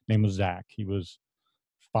in, name was Zach. He was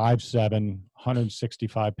 5'7",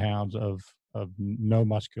 165 pounds of no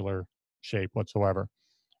muscular shape whatsoever.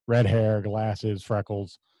 Red hair, glasses,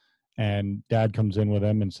 freckles. And dad comes in with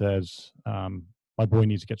him and says, my boy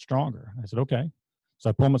needs to get stronger. I said, okay. So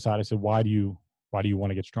I pull him aside. I said, why do you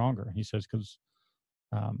want to get stronger? He says, because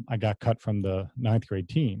I got cut from the 9th grade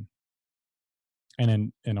team.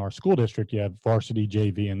 And in our school district, you have varsity,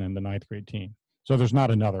 JV, and then the 9th grade team. So there's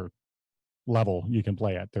not another level you can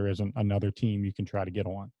play at. There isn't another team you can try to get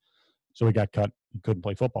on. So he got cut. He couldn't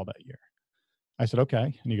play football that year. I said,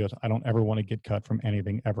 okay. And he goes, I don't ever want to get cut from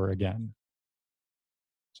anything ever again.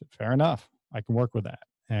 I said, fair enough. I can work with that.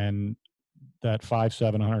 And that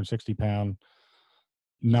 5'7", 160-pound,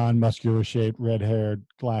 non-muscular shaped, red-haired,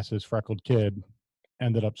 glasses, freckled kid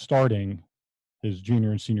ended up starting his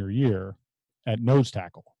junior and senior year at nose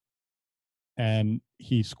tackle. And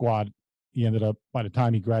he ended up, by the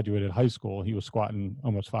time he graduated high school, he was squatting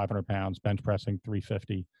almost 500 pounds, bench pressing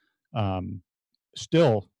 350.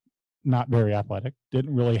 Still not very athletic,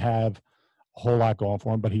 didn't really have a whole lot going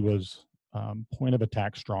for him, but he was point of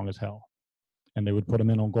attack strong as hell. And they would put him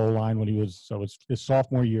in on goal line his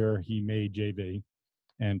sophomore year, he made JV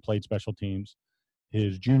and played special teams.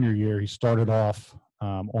 His junior year, he started off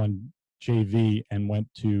on JV and went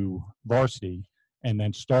to varsity, and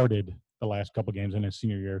then started the last couple of games. In his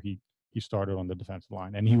senior year, he started on the defensive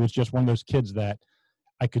line. And he was just one of those kids that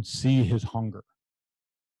I could see his hunger.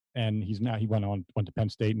 And he went to Penn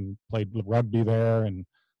State and played rugby there, and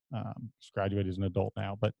graduated as an adult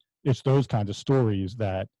now. But it's those kinds of stories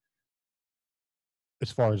that,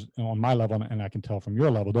 as far as on my level, and I can tell from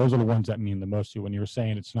your level, those are the ones that mean the most to you. When you're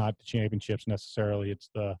saying it's not the championships necessarily, it's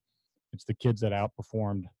the kids that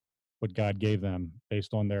outperformed what God gave them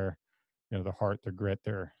based on their heart, their grit,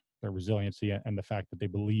 their resiliency, and the fact that they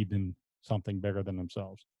believed in something bigger than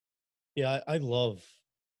themselves. Yeah, I love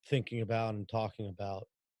thinking about and talking about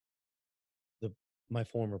my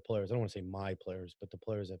former players. I don't want to say my players, but the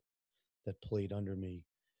players that played under me,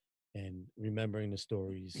 and remembering the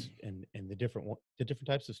stories and the different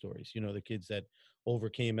types of stories. The kids that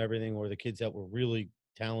overcame everything, or the kids that were really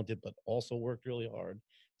talented but also worked really hard.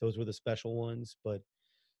 Those were the special ones, but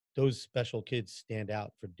those special kids stand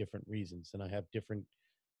out for different reasons. And I have different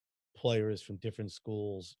players from different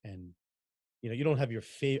schools, and you don't have your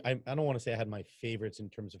favorite. I don't want to say I had my favorites in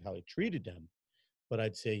terms of how I treated them, but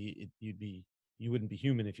I'd say you wouldn't be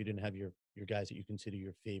human if you didn't have your guys that you consider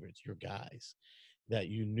your favorites, your guys that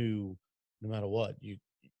you knew no matter what, you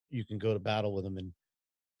can go to battle with them, and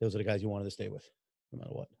those are the guys you wanted to stay with no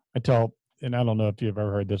matter what. And I don't know if you've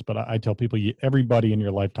ever heard this, but I tell people, everybody in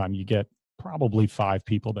your lifetime, you get probably 5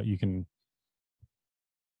 people that you can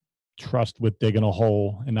trust with digging a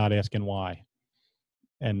hole and not asking why,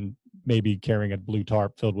 and maybe carrying a blue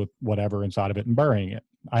tarp filled with whatever inside of it and burying it.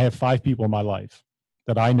 I have 5 people in my life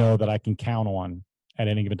that I know that I can count on at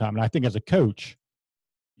any given time. And I think as a coach,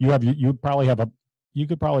 you probably have you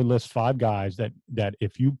could probably list 5 guys that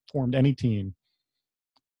if you formed any team,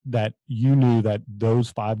 that you knew that those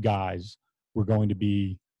 5 guys were going to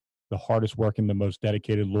be the hardest working, the most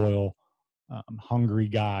dedicated, loyal, hungry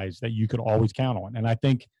guys that you could always count on. And I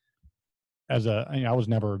think I was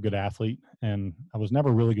never a good athlete, and I was never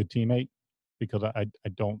a really good teammate because I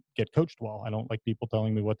don't get coached well. I don't like people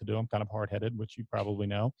telling me what to do. I'm kind of hard-headed, which you probably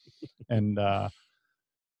know. And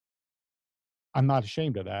I'm not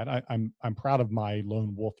ashamed of that. I'm proud of my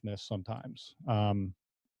lone wolfness sometimes.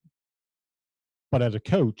 But as a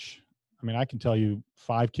coach, I mean, I can tell you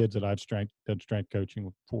 5 kids that I've done strength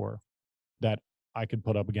coaching for that I could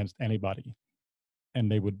put up against anybody,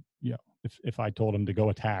 and they would, if I told them to go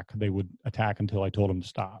attack, they would attack until I told them to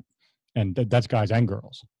stop. And that's guys and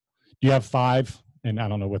girls. Do you have 5? And I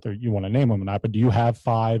don't know whether you want to name them or not, but do you have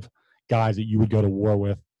 5 guys that you would go to war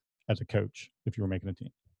with as a coach if you were making a team?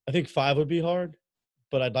 I think 5 would be hard,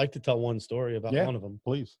 but I'd like to tell one story about one of them.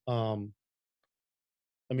 Please. I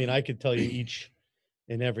mean, I could tell you each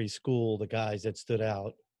in every school, the guys that stood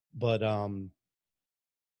out, but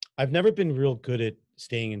I've never been real good at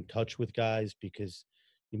staying in touch with guys because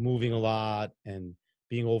you're moving a lot and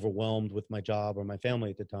being overwhelmed with my job or my family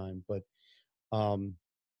at the time. But,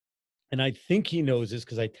 and I think he knows this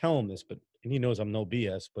because I tell him this, and he knows I'm no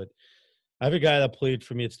BS, but I have a guy that played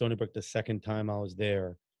for me at Stony Brook the second time I was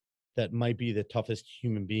there that might be the toughest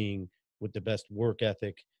human being with the best work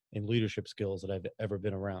ethic and leadership skills that I've ever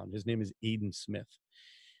been around. His name is Aiden Smith.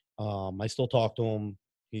 I still talk to him.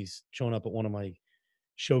 He's shown up at one of my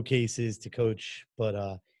showcases to coach,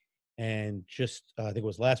 but and just I think it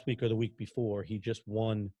was last week or the week before, he just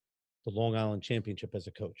won the Long Island Championship as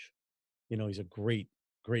a coach. He's a great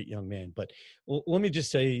young man. But let me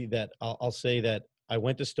just say that I'll say that I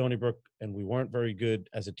went to Stony Brook and we weren't very good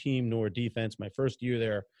as a team nor a defense. My first year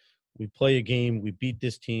there, we play a game. We beat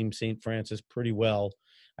this team, St. Francis, pretty well.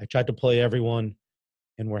 I tried to play everyone,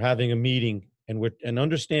 and we're having a meeting, and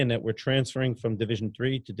understand that we're transferring from Division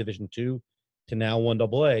III to Division II to now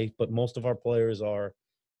 1AA, but most of our players are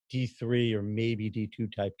D3 or maybe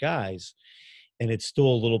D2 type guys. And it's still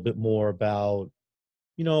a little bit more about,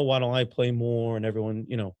 why don't I play more and everyone,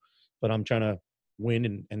 but I'm trying to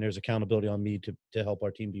win and there's accountability on me to help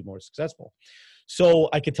our team be more successful. So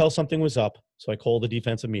I could tell something was up. So I called the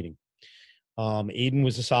defensive meeting. Aiden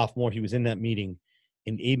was a sophomore. He was in that meeting,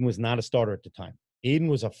 and Aiden was not a starter at the time. Aiden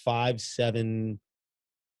was a 5'7",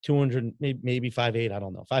 200, maybe 5'8", I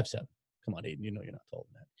don't know, 5'7". Come on, Aiden, you're not taller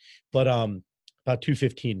than that. But about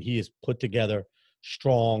 215. He is put together,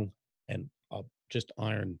 strong, and just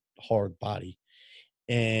iron hard body.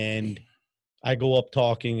 And I go up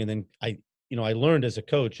talking, and then I learned as a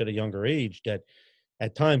coach at a younger age that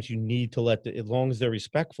at times you need to as long as they're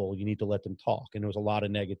respectful, you need to let them talk. And there was a lot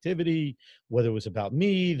of negativity, whether it was about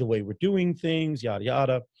me, the way we're doing things, yada,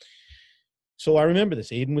 yada. So I remember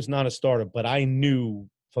this. Aiden was not a starter, but I knew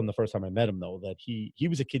from the first time I met him, though, that he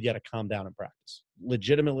was a kid you had to calm down in practice.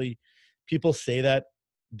 Legitimately, people say that.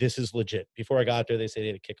 This is legit. Before I got there, they say they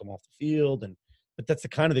had to kick him off the field, but that's the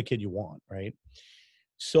kind of the kid you want, right?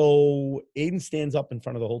 So Aiden stands up in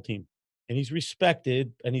front of the whole team, and he's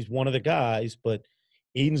respected, and he's one of the guys, but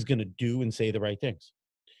Aiden's going to do and say the right things.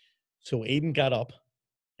 So Aiden got up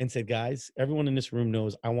and said, guys, everyone in this room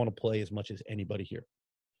knows I want to play as much as anybody here.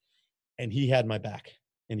 And he had my back.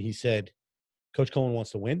 And he said, Coach Cohen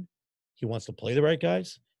wants to win. He wants to play the right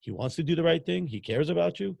guys. He wants to do the right thing. He cares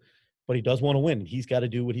about you, but he does want to win. And he's got to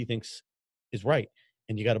do what he thinks is right.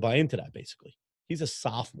 And you got to buy into that, basically. He's a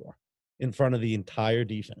sophomore in front of the entire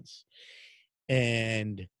defense.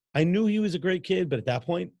 And I knew he was a great kid, but at that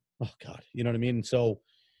point, oh, God, you know what I mean? So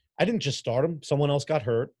I didn't just start him. Someone else got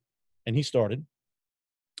hurt, and he started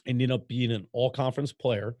and ended up being an all-conference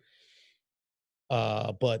player.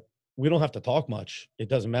 But we don't have to talk much. It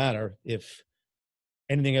doesn't matter if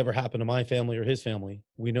anything ever happened to my family or his family.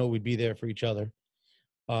 We know we'd be there for each other.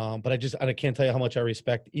 But I can't tell you how much I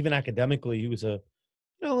respect. Even academically, he was a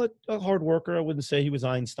hard worker. I wouldn't say he was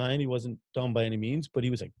Einstein. He wasn't dumb by any means, but he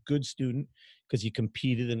was a good student because he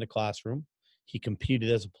competed in the classroom. He competed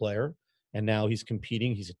as a player, and now he's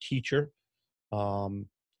competing. He's a teacher, and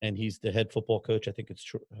he's the head football coach. I think it's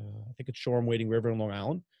Shoreham Wading River in Long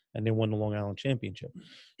Island, and they won the Long Island Championship.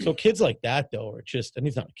 So kids like that, though, are just – and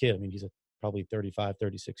he's not a kid. I mean, he's a probably 35,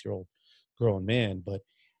 36-year-old grown man. But,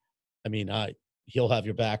 I mean, he'll have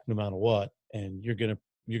your back no matter what, and you're going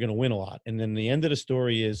to win a lot. And then the end of the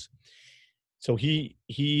story is – so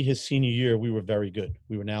his senior year, we were very good.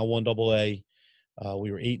 We were now 1AA.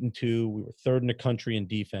 We were 8-2. We were third in the country in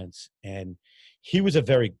defense. And he was a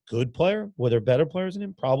very good player. Were there better players than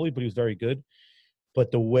him? Probably, but he was very good.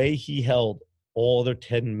 But the way he held all their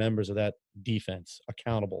 10 members of that defense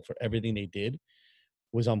accountable for everything they did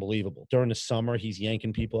was unbelievable. During the summer, he's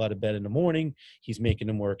yanking people out of bed in the morning. He's making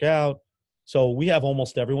them work out. So we have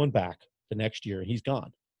almost everyone back the next year. He's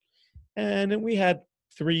gone. And then we had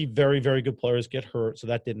 3 very, very good players get hurt, so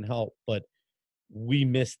that didn't help. But we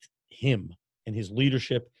missed him and his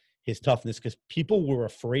leadership, his toughness, because people were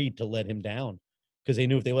afraid to let him down because they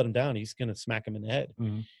knew if they let him down, he's going to smack him in the head.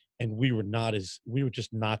 Mm-hmm. And we were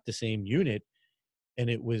just not the same unit. And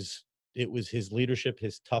it was his leadership,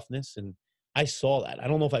 his toughness. And I saw that. I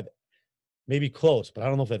don't know if maybe close, but I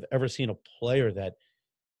don't know if I've ever seen a player that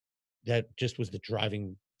just was the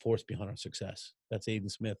driving force behind our success. That's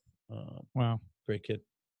Aiden Smith. Wow. Great kid.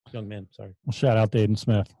 Young man. Sorry. Well, shout out to Aiden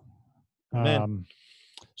Smith.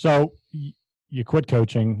 So you quit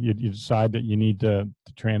coaching. You decide that you need to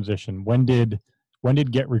transition. When did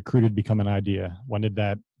Get Recruited become an idea? When did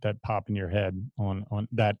that pop in your head on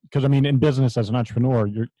that? Because I mean, in business as an entrepreneur,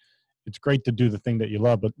 it's great to do the thing that you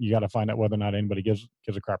love, but you got to find out whether or not anybody gives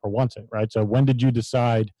a crap or wants it, right? So when did you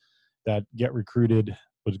decide that Get Recruited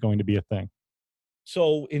was going to be a thing?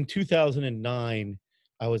 So in 2009,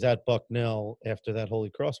 I was at Bucknell after that Holy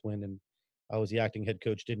Cross win, and I was the acting head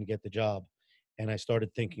coach, didn't get the job. And I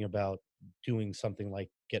started thinking about doing something like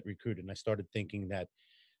Get Recruited. And I started thinking that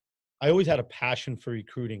I always had a passion for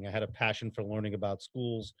recruiting. I had a passion for learning about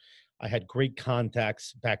schools. I had great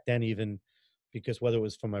contacts back then, even because whether it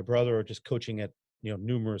was from my brother or just coaching at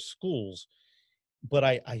numerous schools. But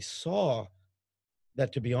I saw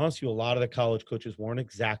that, to be honest with you, a lot of the college coaches weren't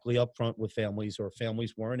exactly upfront with families, or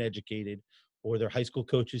families weren't educated, or their high school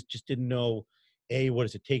coaches just didn't know, A, what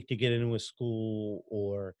does it take to get into a school,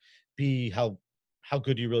 or B, how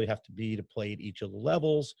good do you really have to be to play at each of the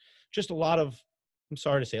levels. Just a lot of, I'm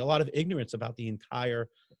sorry to say, a lot of ignorance about the entire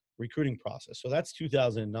recruiting process. So that's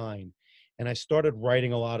 2009. And I started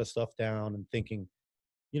writing a lot of stuff down and thinking,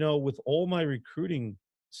 with all my recruiting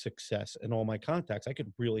success and all my contacts, I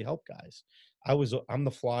could really help guys. I'm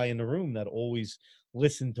the fly in the room that always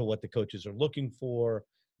listened to what the coaches are looking for,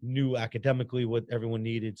 knew academically what everyone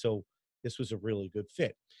needed. So this was a really good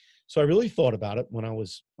fit. So I really thought about it when I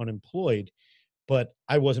was unemployed, but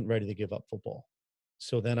I wasn't ready to give up football.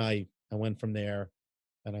 So then I went from there,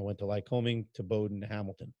 and I went to Lycoming, to Bowdoin, to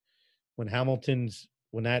Hamilton. When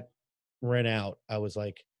that ran out, I was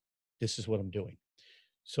like, this is what I'm doing.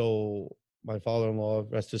 So my father-in-law,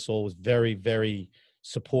 rest his soul, was very, very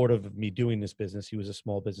supportive of me doing this business. He was a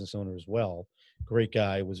small business owner as well. Great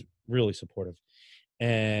guy, was really supportive.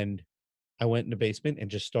 And I went in the basement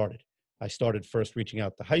and just started. I started first reaching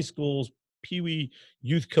out to high schools, peewee,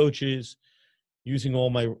 youth coaches, using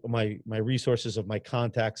all my resources of my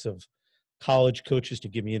contacts of college coaches to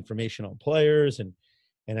give me information on players. And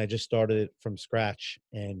I just started it from scratch.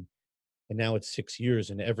 And now it's 6 years,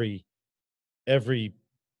 and every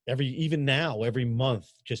even now, every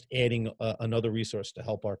month, just adding another resource to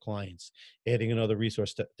help our clients, adding another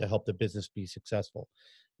resource to help the business be successful.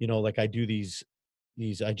 Like I do these,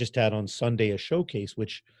 I just had on Sunday a showcase,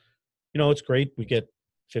 which, it's great. We get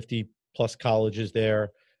 50 plus colleges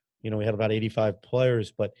there. We had about 85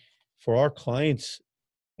 players, but for our clients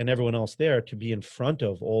and everyone else there to be in front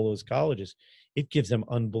of all those colleges, it gives them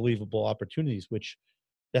unbelievable opportunities, which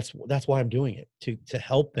that's why I'm doing it, to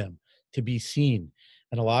help them, to be seen.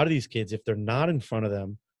 And a lot of these kids, if they're not in front of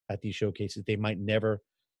them at these showcases, they might never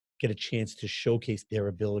get a chance to showcase their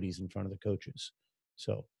abilities in front of the coaches.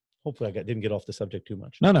 So hopefully I didn't get off the subject too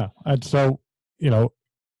much. No. And so,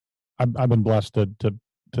 I've been blessed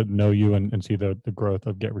to know you and see the growth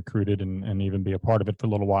of Get Recruited and even be a part of it for a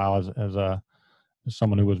little while as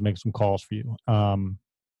someone who was making some calls for you.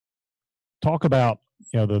 Talk about,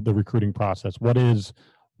 the recruiting process. What is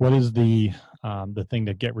the thing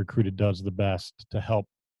that Get Recruited does the best to help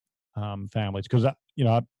families? Because you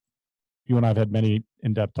and I have had many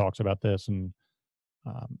in-depth talks about this, and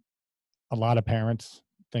a lot of parents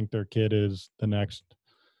think their kid is the next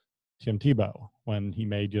Tim Tebow when he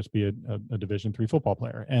may just be a Division III football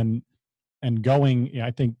player. And going, I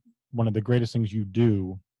think one of the greatest things you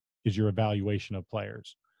do is your evaluation of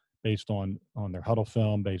players based on their huddle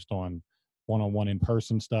film, based on one-on-one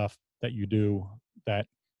in-person stuff that you do. That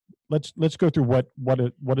let's go through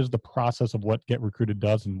what is the process of what Get Recruited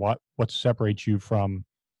does, and what separates you from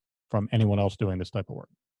anyone else doing this type of work.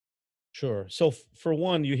 Sure. So for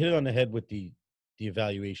one, you hit it on the head with the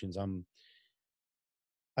evaluations. When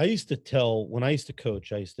I used to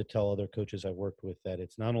coach, I used to tell other coaches I worked with that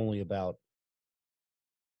it's not only about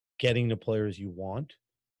getting the players you want,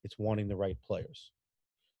 it's wanting the right players.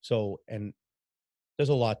 So, and there's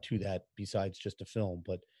a lot to that besides just a film,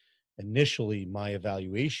 but initially my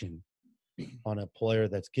evaluation on a player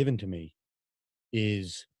that's given to me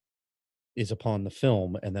is upon the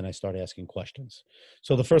film, and then I start asking questions.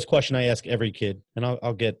 So the first question I ask every kid, and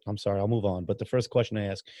I'll move on, but the first question I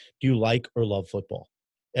ask, do you like or love football?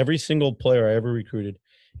 Every single player I ever recruited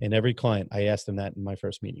and every client, I asked them that in my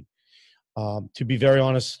first meeting. To be very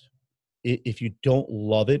honest, if you don't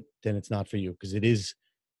love it, then it's not for you, because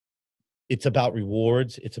it's about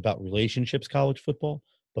rewards. It's about relationships, college football,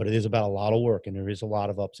 but it is about a lot of work, and there is a lot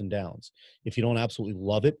of ups and downs. If you don't absolutely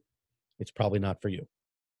love it, it's probably not for you.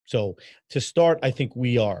 So to start, I think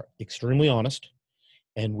we are extremely honest,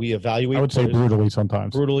 and we evaluate. I would say brutally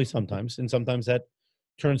sometimes. Brutally sometimes, and sometimes that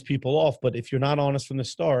turns people off. But if you're not honest from the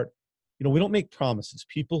start, we don't make promises.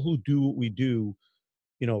 People who do what we do,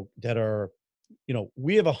 that are,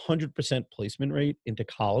 we have 100% placement rate into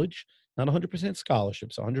college, not 100%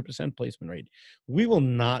 scholarships, 100% placement rate. We will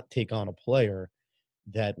not take on a player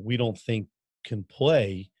that we don't think can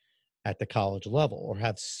play at the college level or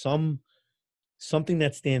have something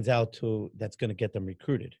that stands out that's going to get them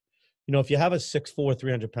recruited. If you have a 6'4",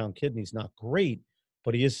 300-pound kid and he's not great,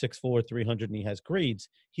 but he is 6'4", 300 and he has grades,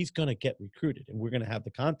 he's going to get recruited, and we're going to have the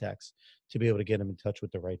contacts to be able to get him in touch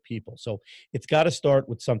with the right people. So it's got to start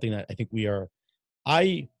with something that I think we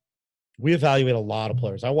evaluate a lot of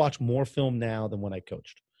players. I watch more film now than when I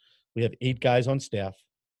coached. We have 8 guys on staff.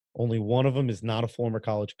 Only one of them is not a former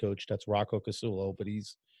college coach. That's Rocco Casulo, but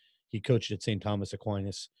he coached at St. Thomas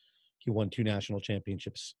Aquinas. He won 2 national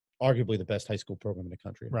championships, arguably the best high school program in the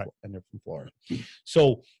country, right, and they're from Florida.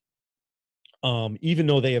 So even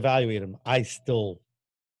though they evaluate him, I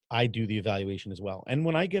do the evaluation as well. And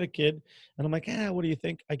when I get a kid and I'm like, what do you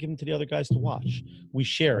think? I give him to the other guys to watch. We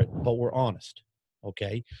share it, but we're honest.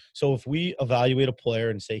 Okay. So if we evaluate a player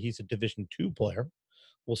and say he's a Division II player,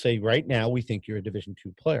 we'll say right now we think you're a Division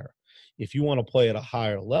II player. If you want to play at a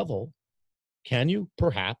higher level, can you?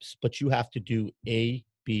 Perhaps, but you have to do A,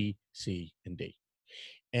 B, C, and D.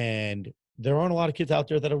 And there aren't a lot of kids out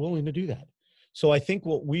there that are willing to do that. So I think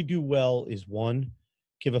what we do well is, one,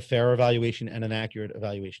 give a fair evaluation and an accurate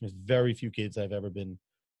evaluation. There's very few kids I've ever been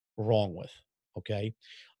wrong with. Okay.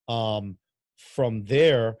 From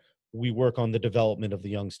there, we work on the development of the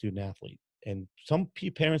young student athlete. And some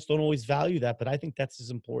parents don't always value that, but I think that's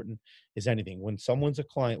as important as anything. When someone's a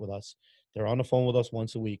client with us, they're on the phone with us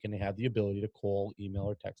once a week, and they have the ability to call, email,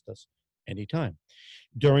 or text us anytime.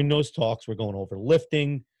 During those talks, we're going over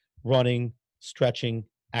lifting, running, stretching,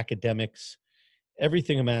 academics,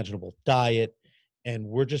 everything imaginable, diet, and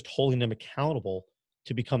we're just holding them accountable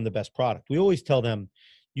to become the best product. We always tell them,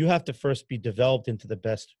 you have to first be developed into the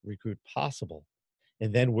best recruit possible,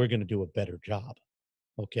 and then we're going to do a better job.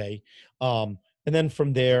 Okay. And then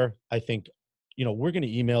from there, I think, we're going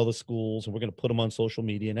to email the schools and we're going to put them on social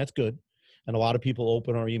media, and that's good. And a lot of people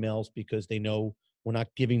open our emails because they know we're not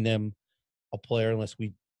giving them a player unless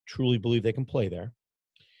we truly believe they can play there.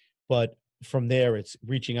 But from there, it's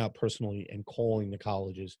reaching out personally and calling the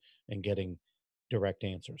colleges and getting direct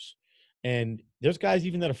answers. And there's guys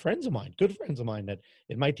even that are friends of mine, good friends of mine, that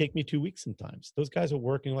it might take me 2 weeks sometimes. Those guys are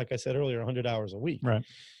working, like I said earlier, 100 hours a week. Right.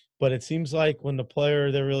 But it seems like when the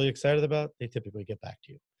player they're really excited about, they typically get back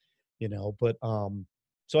to you, But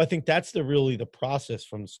so I think that's the process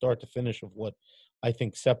from start to finish of what I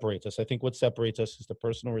think separates us. I think what separates us is the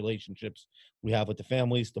personal relationships we have with the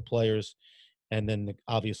families, the players, and then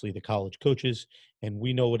obviously the college coaches. And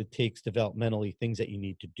we know what it takes developmentally, things that you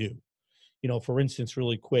need to do. For instance,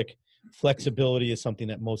 really quick, flexibility is something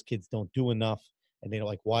that most kids don't do enough. And they're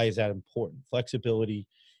like, why is that important? Flexibility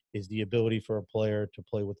is the ability for a player to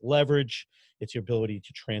play with leverage. It's your ability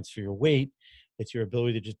to transfer your weight. It's your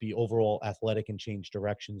ability to just be overall athletic and change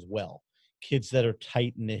directions well. Kids that are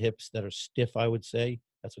tight in the hips, that are stiff, I would say,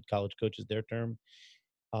 that's what college coaches, their term.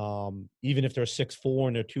 Even if they're 6'4"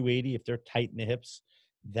 and they're 280, if they're tight in the hips,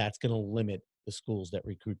 that's going to limit the schools that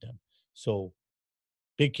recruit them. So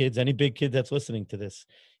big kids, any big kid that's listening to this,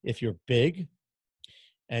 if you're big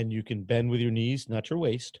and you can bend with your knees, not your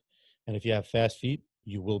waist, and if you have fast feet,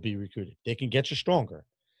 you will be recruited. They can get you stronger,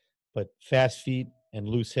 but fast feet and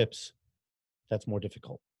loose hips, that's more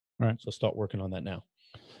difficult. Right. So start working on that now.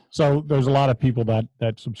 So there's a lot of people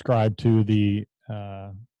that subscribe to the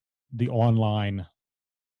online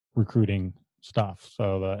recruiting stuff.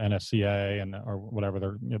 So the NSCA or whatever,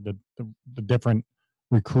 the different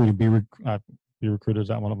recruiting, be recruiters,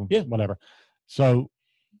 that one of them? Yeah. Whatever. So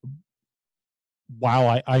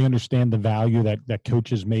while I understand the value that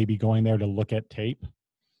coaches may be going there to look at tape,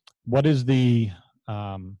 what is because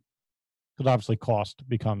obviously cost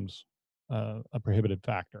becomes a prohibitive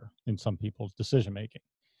factor in some people's decision making.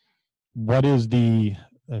 What is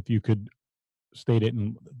if you could state it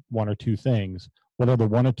in one or two things, what are the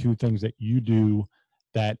one or two things that you do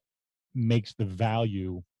that makes the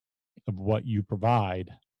value of what you provide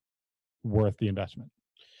worth the investment?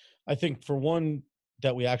 I think, for one,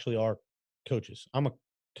 that we actually are coaches. I'm a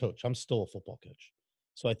coach. I'm still a football coach.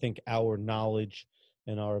 So I think our knowledge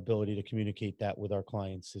and our ability to communicate that with our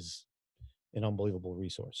clients is an unbelievable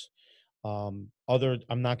resource. I'm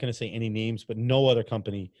not going to say any names, but no other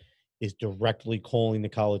company is directly calling the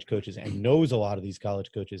college coaches and knows a lot of these college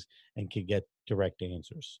coaches and can get direct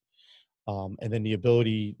answers. And then the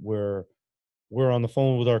ability where we're on the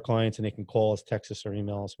phone with our clients and they can call us, text us, or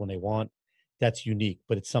email us when they want. That's unique,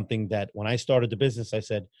 but it's something that when I started the business, I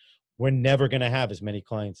said, we're never going to have as many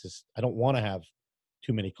clients as I don't want to have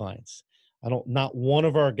too many clients. Not one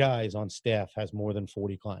of our guys on staff has more than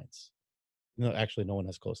 40 clients. No, actually, no one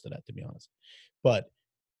has close to that, to be honest. But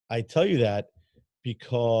I tell you that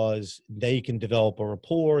because they can develop a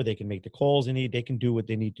rapport, they can make the calls they need, they can do what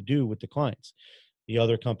they need to do with the clients. The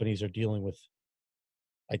other companies are dealing with,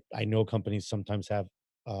 I know companies sometimes have,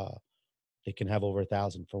 they can have over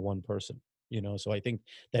 1,000 for one person, so I think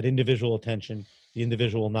that individual attention, the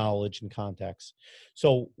individual knowledge and contacts.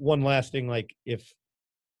 So one last thing, like if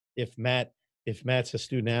Matt's a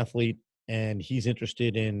student athlete and he's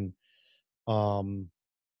interested in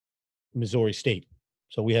Missouri State.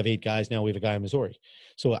 So we have 8 guys now. We have a guy in Missouri.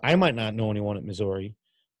 So I might not know anyone at Missouri,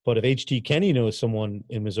 but if HT Kenny knows someone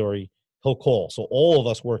in Missouri, he'll call. So all of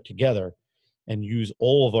us work together and use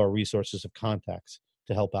all of our resources of contacts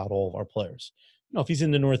to help out all of our players. If he's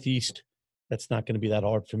in the Northeast, that's not going to be that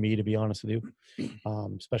hard for me, to be honest with you,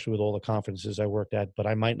 especially with all the conferences I worked at. But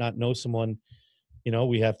I might not know someone.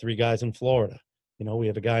 We have 3 guys in Florida. We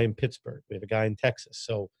have a guy in Pittsburgh. We have a guy in Texas.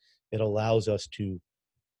 So it allows us to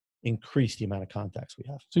increase the amount of contacts we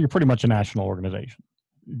have. So you're pretty much a national organization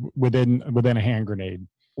within a hand grenade.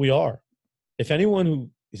 We are. If anyone who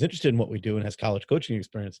is interested in what we do and has college coaching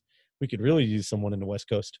experience, we could really use someone in the West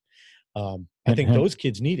Coast. I think those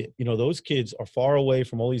kids need it. Those kids are far away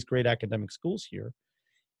from all these great academic schools here,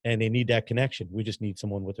 and they need that connection. We just need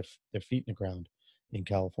someone with their feet in the ground in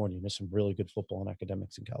California. And there's some really good football and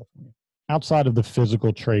academics in California. Outside of the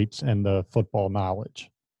physical traits and the football knowledge,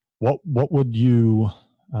 what would you,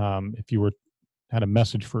 if you had a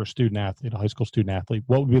message for a student athlete, a high school student athlete,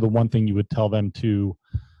 what would be the one thing you would tell them to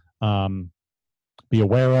be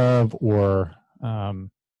aware of, or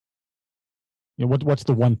what's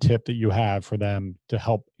the one tip that you have for them to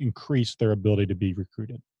help increase their ability to be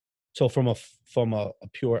recruited? So from a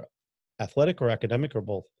pure athletic or academic or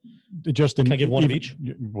both? Can I give one of each?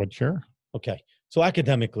 What, sure. Okay. So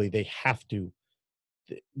academically, they have to.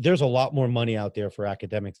 There's a lot more money out there for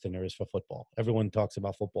academics than there is for football. Everyone talks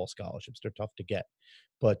about football scholarships. They're tough to get,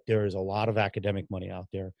 but there is a lot of academic money out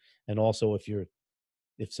there. And also,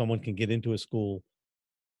 if someone can get into a school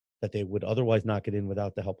that they would otherwise not get in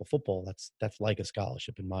without the help of football, that's like a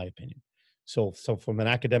scholarship, in my opinion. So from an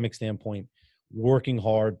academic standpoint, working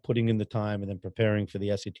hard, putting in the time, and then preparing for the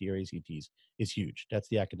SAT or ACTs is huge. That's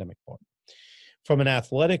the academic part. From an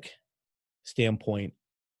athletic standpoint,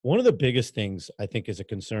 one of the biggest things I think is a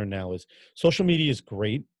concern now is social media is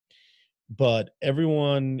great, but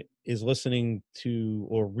everyone is listening to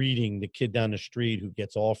or reading the kid down the street who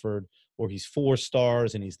gets offered, or he's 4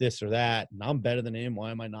 stars and he's this or that, and I'm better than him. Why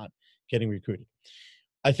am I not getting recruited?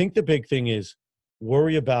 I think the big thing is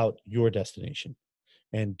worry about your destination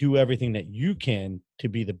and do everything that you can to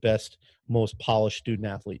be the best, most polished student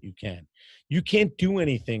athlete you can. You can't do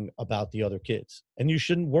anything about the other kids, and you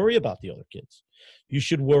shouldn't worry about the other kids. You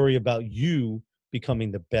should worry about you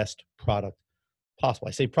becoming the best product possible.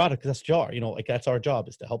 I say product because that's that's our job,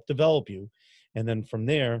 is to help develop you. And then from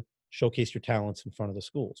there, showcase your talents in front of the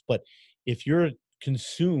schools. But if you're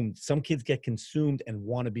consumed, some kids get consumed and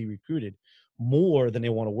want to be recruited more than they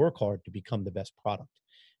want to work hard to become the best product.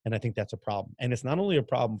 And I think that's a problem. And it's not only a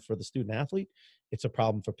problem for the student athlete, it's a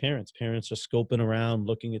problem for parents. Parents are scoping around,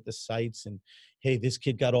 looking at the sites, and, hey, this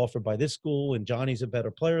kid got offered by this school and Johnny's a better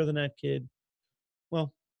player than that kid.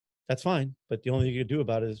 Well, that's fine. But the only thing you can do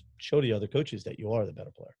about it is show the other coaches that you are the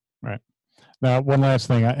better player. Right. Now, one last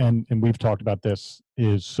thing, and we've talked about this,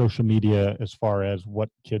 is social media, as far as what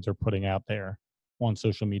kids are putting out there on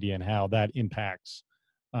social media and how that impacts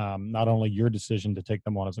not only your decision to take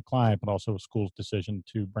them on as a client, but also a school's decision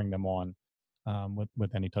to bring them on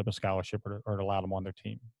with any type of scholarship or to allow them on their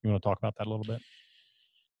team. You want to talk about that a little bit?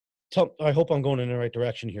 I hope I'm going in the right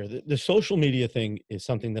direction here. The social media thing is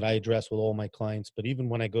something that I address with all my clients, but even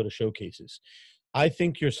when I go to showcases, I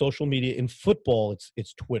think your social media in football,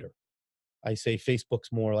 it's Twitter. I say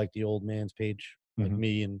Facebook's more like the old man's page, like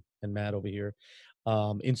me and Matt over here.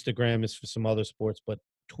 Instagram is for some other sports, but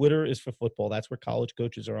Twitter is for football. That's where college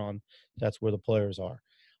coaches are on. That's where the players are.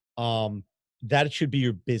 that should be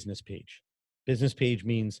your business page. Business page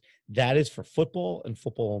means that is for football and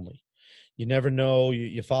football only. You never know.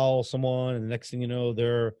 You follow someone, and the next thing you know,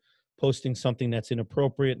 they're posting something that's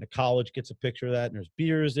inappropriate, and the college gets a picture of that, and there's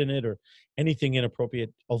beers in it or anything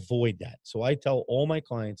inappropriate. Avoid that. So I tell all my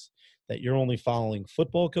clients that you're only following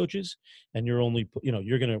football coaches, and you're only,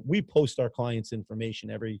 we post our clients' information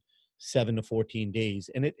every 7 to 14 days,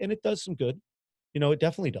 and it does some good. It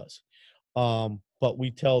definitely does. But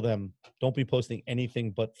we tell them, don't be posting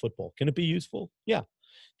anything but football. Can it be useful? Yeah.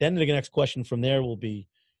 Then the next question from there will be,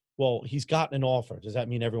 well, he's gotten an offer. Does that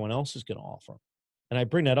mean everyone else is going to offer? And I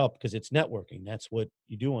bring that up because it's networking. That's what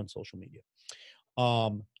you do on social media.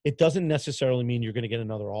 It doesn't necessarily mean you're going to get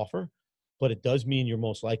another offer, but it does mean you're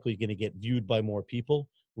most likely going to get viewed by more people,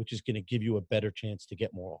 which is going to give you a better chance to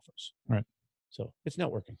get more offers. Right. So it's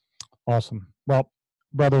networking. Awesome. Well,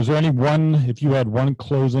 brother, is there if you had one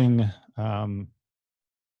closing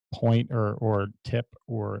point or tip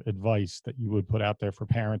or advice that you would put out there for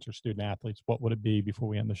parents or student athletes, what would it be before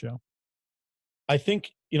we end the show? I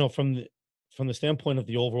think, from the standpoint of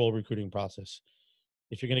the overall recruiting process,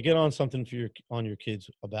 if you're going to get on something on your kids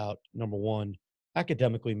about, number one,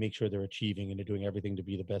 academically, make sure they're achieving and they're doing everything to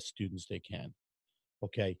be the best students they can.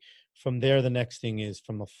 Okay. From there, the next thing is,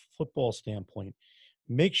 from a football standpoint,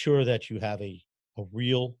 make sure that you have a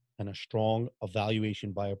real and a strong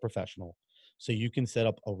evaluation by a professional so you can set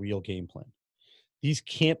up a real game plan. These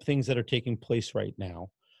camp things that are taking place right now,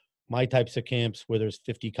 my types of camps where there's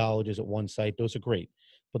 50 colleges at one site, those are great.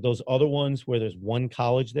 But those other ones where there's one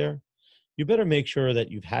college there, you better make sure that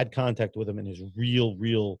you've had contact with them and there's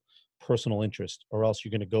real personal interest, or else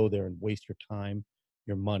you're going to go there and waste your time,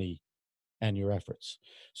 your money, and your efforts.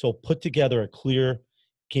 So put together a clear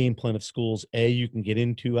game plan of schools, A, you can get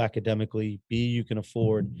into academically, B, you can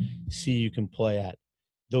afford, C, you can play at.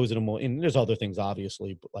 Those are the more, and there's other things,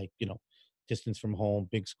 obviously, but like, distance from home,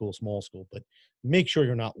 big school, small school, but make sure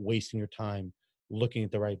you're not wasting your time looking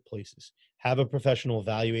at the right places. Have a professional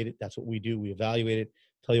evaluate it. That's what we do. We evaluate it,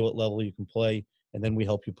 tell you what level you can play, and then we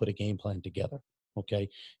help you put a game plan together. Okay.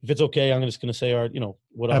 If it's okay, I'm just going to say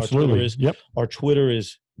what Absolutely. Our Twitter is. Yep. Our Twitter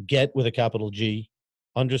is get with a capital G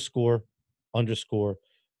 _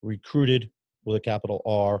 recruited with a capital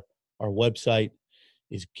R. Our website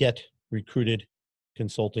is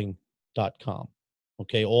getrecruitedconsulting.com.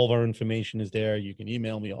 Okay. All of our information is there. You can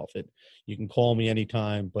email me off it. You can call me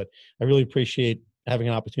anytime, but I really appreciate having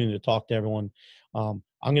an opportunity to talk to everyone. I'm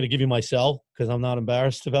going to give you my cell because I'm not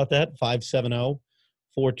embarrassed about that.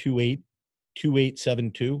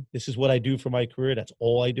 570-428-2872. This is what I do for my career. That's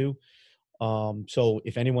all I do. So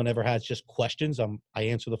if anyone ever has just questions, I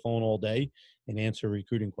answer the phone all day and answer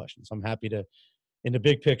recruiting questions. I'm happy to, in the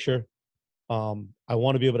big picture, I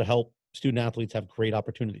want to be able to help student athletes have great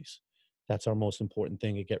opportunities. That's our most important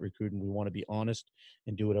thing at Get Recruited. We want to be honest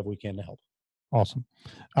and do whatever we can to help. Awesome.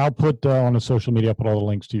 I'll put on the social media, I'll put all the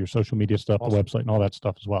links to your social media stuff, awesome. The website and all that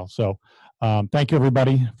stuff as well. So thank you,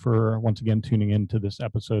 everybody, for once again tuning in to this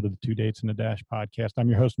episode of the 2 Dates in a Dash podcast. I'm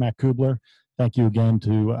your host, Matt Kubler. Thank you again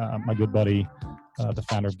to my good buddy, the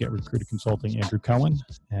founder of Get Recruited Consulting, Andrew Cohen.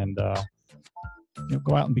 And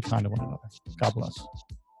go out and be kind to one another. God bless.